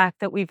to the fact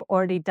that we've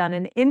already done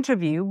an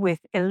interview with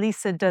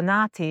Elisa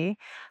Donati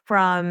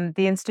from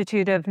the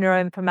Institute of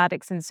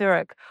Neuroinformatics in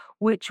Zurich,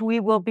 which we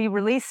will be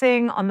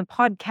releasing on the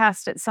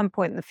podcast at some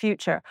point in the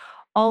future.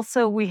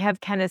 Also, we have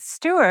Kenneth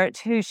Stewart,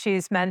 who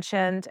she's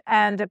mentioned,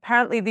 and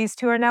apparently these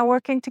two are now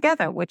working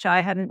together, which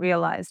I hadn't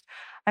realized.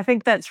 I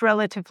think that's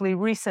relatively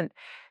recent.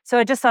 So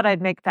I just thought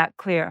I'd make that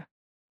clear.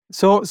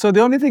 So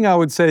the only thing I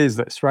would say is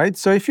this, right?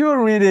 So if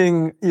you're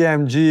reading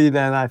EMG,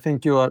 then I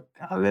think you're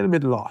a little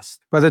bit lost.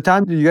 By the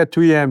time you get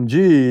to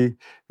EMG,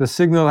 the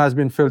signal has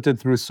been filtered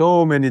through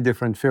so many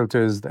different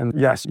filters. And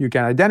yes, you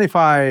can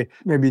identify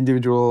maybe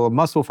individual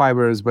muscle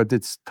fibers, but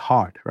it's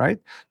hard, right?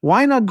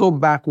 Why not go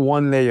back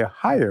one layer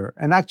higher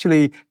and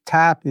actually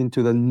tap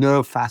into the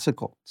nerve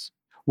fascicles,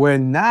 where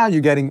now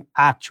you're getting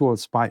actual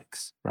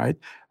spikes, right?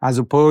 As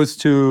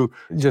opposed to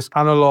just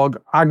analog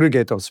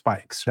aggregate of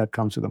spikes that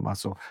comes to the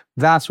muscle.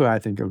 That's where I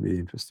think it'll be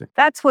interesting.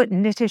 That's what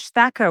Nitish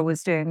Thakur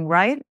was doing,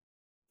 right?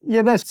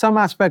 Yeah, there's some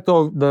aspect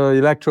of the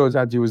electrodes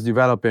that he was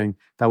developing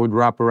that would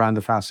wrap around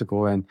the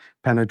fascicle and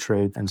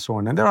penetrate and so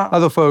on. And there are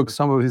other folks,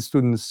 some of his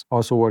students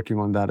also working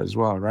on that as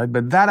well, right?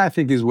 But that I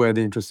think is where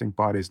the interesting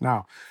part is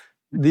now.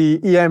 The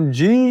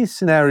EMG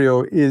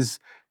scenario is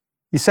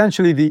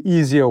essentially the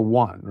easier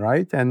one,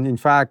 right? And in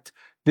fact,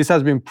 this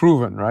has been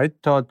proven, right?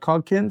 Todd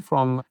Culkin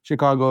from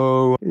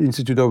Chicago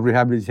Institute of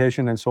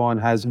Rehabilitation and so on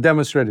has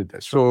demonstrated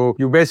this. So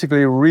you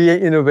basically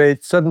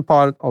re-innovate certain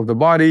part of the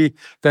body,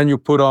 then you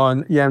put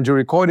on EMG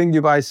recording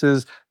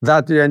devices,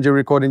 that EMG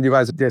recording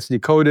device gets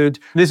decoded.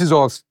 This is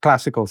all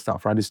classical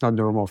stuff, right? It's not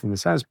neuromorph in the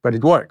sense, but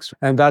it works.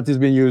 And that is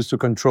being used to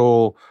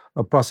control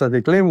a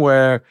prosthetic limb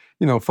where,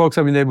 folks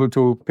have been able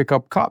to pick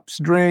up cups,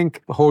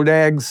 drink, hold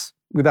eggs,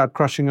 without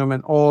crushing them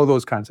and all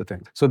those kinds of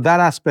things. So that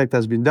aspect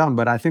has been done.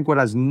 But I think what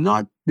has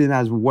not been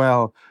as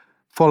well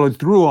followed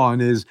through on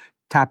is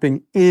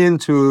tapping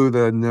into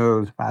the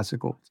nerve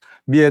fascicles,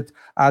 be it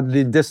at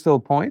the distal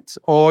points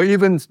or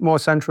even more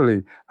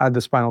centrally at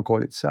the spinal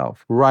cord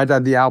itself, right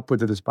at the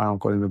output of the spinal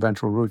cord in the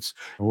ventral roots.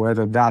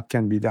 Whether that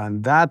can be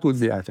done, that would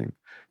be, I think,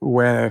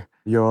 where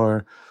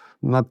your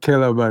not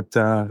killer, but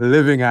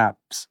living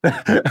apps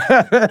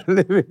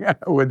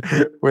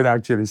would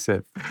actually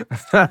sit.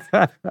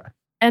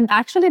 And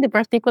actually, the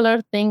particular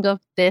thing of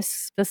this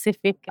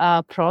specific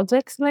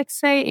projects, let's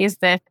say, is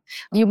that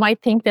you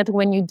might think that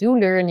when you do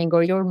learning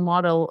or your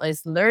model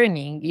is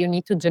learning, you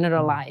need to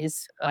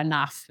generalize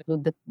enough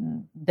to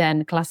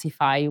then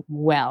classify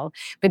well.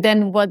 But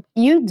then what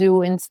you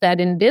do instead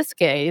in this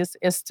case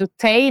is to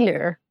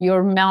tailor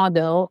your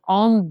model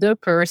on the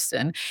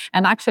person.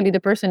 And actually, the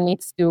person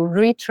needs to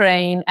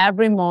retrain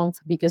every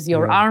month because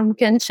your arm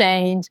can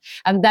change.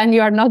 And then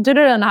you are not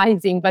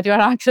generalizing, but you are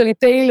actually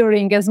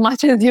tailoring as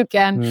much as you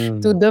can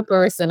to the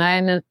person.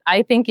 And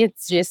I think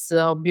it's just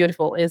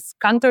beautiful. It's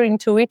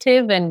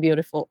counterintuitive and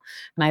beautiful.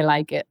 And I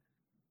like it.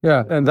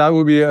 Yeah, and that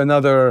would be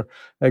another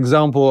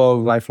example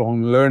of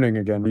lifelong learning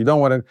again. You don't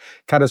want to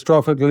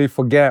catastrophically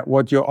forget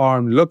what your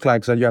arm looked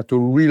like, so you have to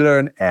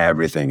relearn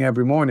everything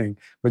every morning.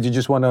 But you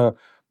just want to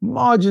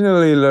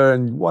marginally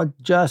learn what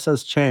just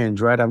has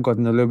changed, right? I've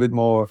gotten a little bit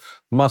more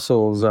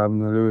muscles, I'm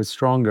a little bit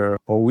stronger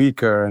or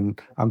weaker, and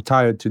I'm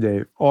tired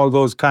today. All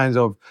those kinds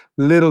of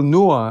little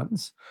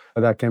nuance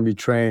that can be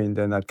trained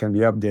and that can be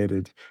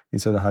updated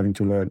instead of having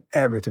to learn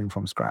everything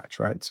from scratch,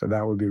 right? So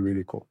that would be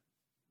really cool.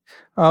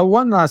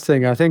 One last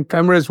thing, I think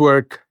Emre's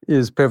work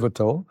is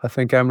pivotal. I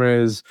think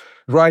Emre is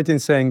right in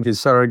saying his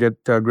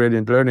surrogate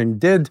gradient learning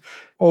did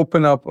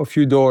open up a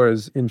few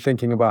doors in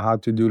thinking about how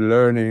to do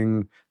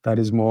learning that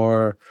is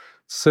more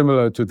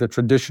similar to the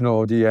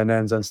traditional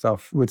DNNs and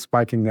stuff with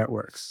spiking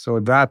networks.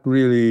 So that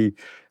really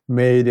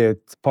made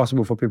it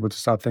possible for people to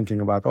start thinking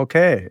about,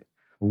 okay,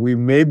 we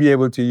may be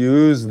able to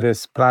use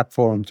this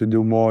platform to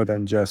do more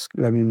than just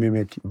let me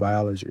mimic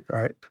biology,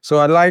 right? So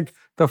I like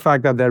the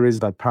fact that there is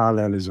that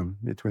parallelism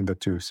between the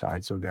two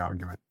sides of the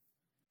argument.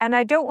 And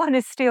I don't want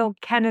to steal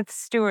Kenneth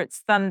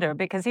Stewart's thunder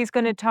because he's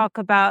going to talk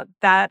about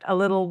that a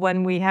little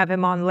when we have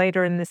him on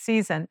later in the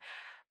season.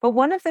 But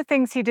one of the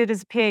things he did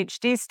as a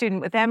PhD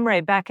student with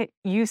Emre back at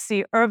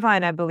UC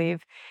Irvine, I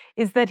believe,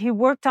 is that he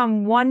worked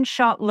on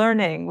one-shot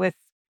learning with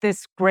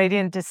this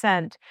gradient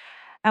descent.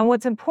 And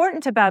what's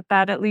important about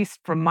that, at least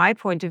from my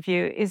point of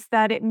view, is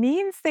that it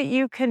means that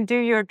you can do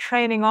your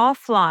training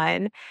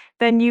offline,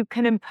 then you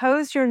can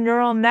impose your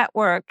neural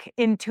network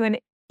into an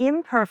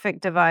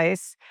imperfect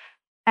device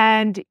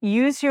and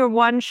use your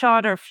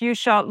one-shot or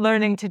few-shot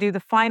learning to do the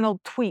final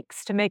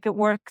tweaks to make it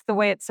work the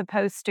way it's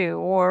supposed to,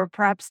 or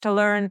perhaps to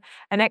learn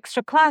an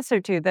extra class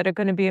or two that are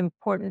going to be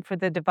important for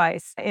the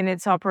device in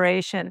its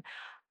operation.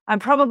 I'm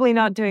probably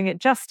not doing it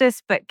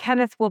justice, but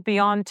Kenneth will be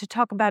on to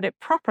talk about it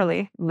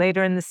properly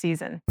later in the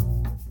season.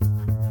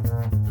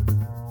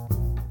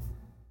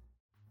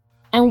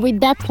 And with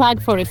that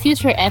plug for a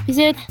future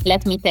episode,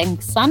 let me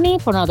thank Sunny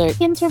for another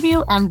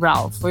interview and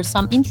Ralph for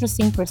some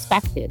interesting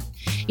perspective.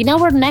 In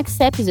our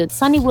next episode,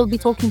 Sunny will be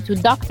talking to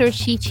Dr.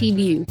 Shiqi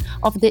Liu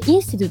of the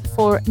Institute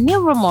for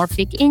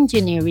Neuromorphic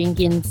Engineering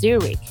in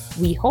Zurich.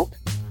 We hope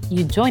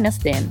you join us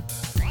then.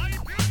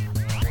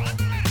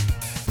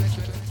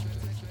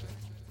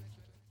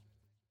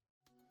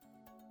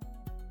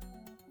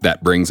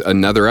 That brings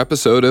another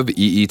episode of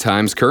EE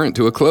Times Current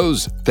to a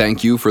close.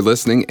 Thank you for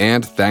listening,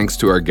 and thanks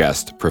to our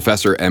guest,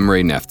 Professor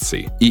Emre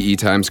Neftci. EE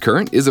Times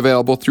Current is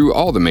available through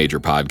all the major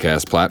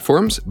podcast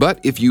platforms, but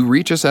if you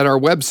reach us at our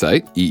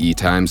website,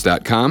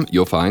 eetimes.com,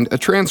 you'll find a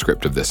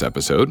transcript of this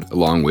episode,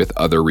 along with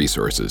other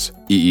resources.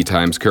 EE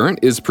Times Current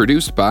is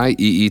produced by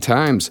EE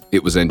Times.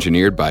 It was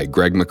engineered by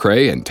Greg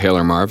McRae and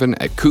Taylor Marvin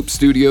at Coop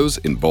Studios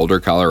in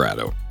Boulder,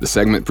 Colorado. The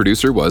segment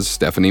producer was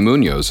Stephanie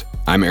Munoz.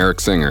 I'm Eric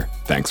Singer.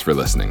 Thanks for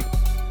listening.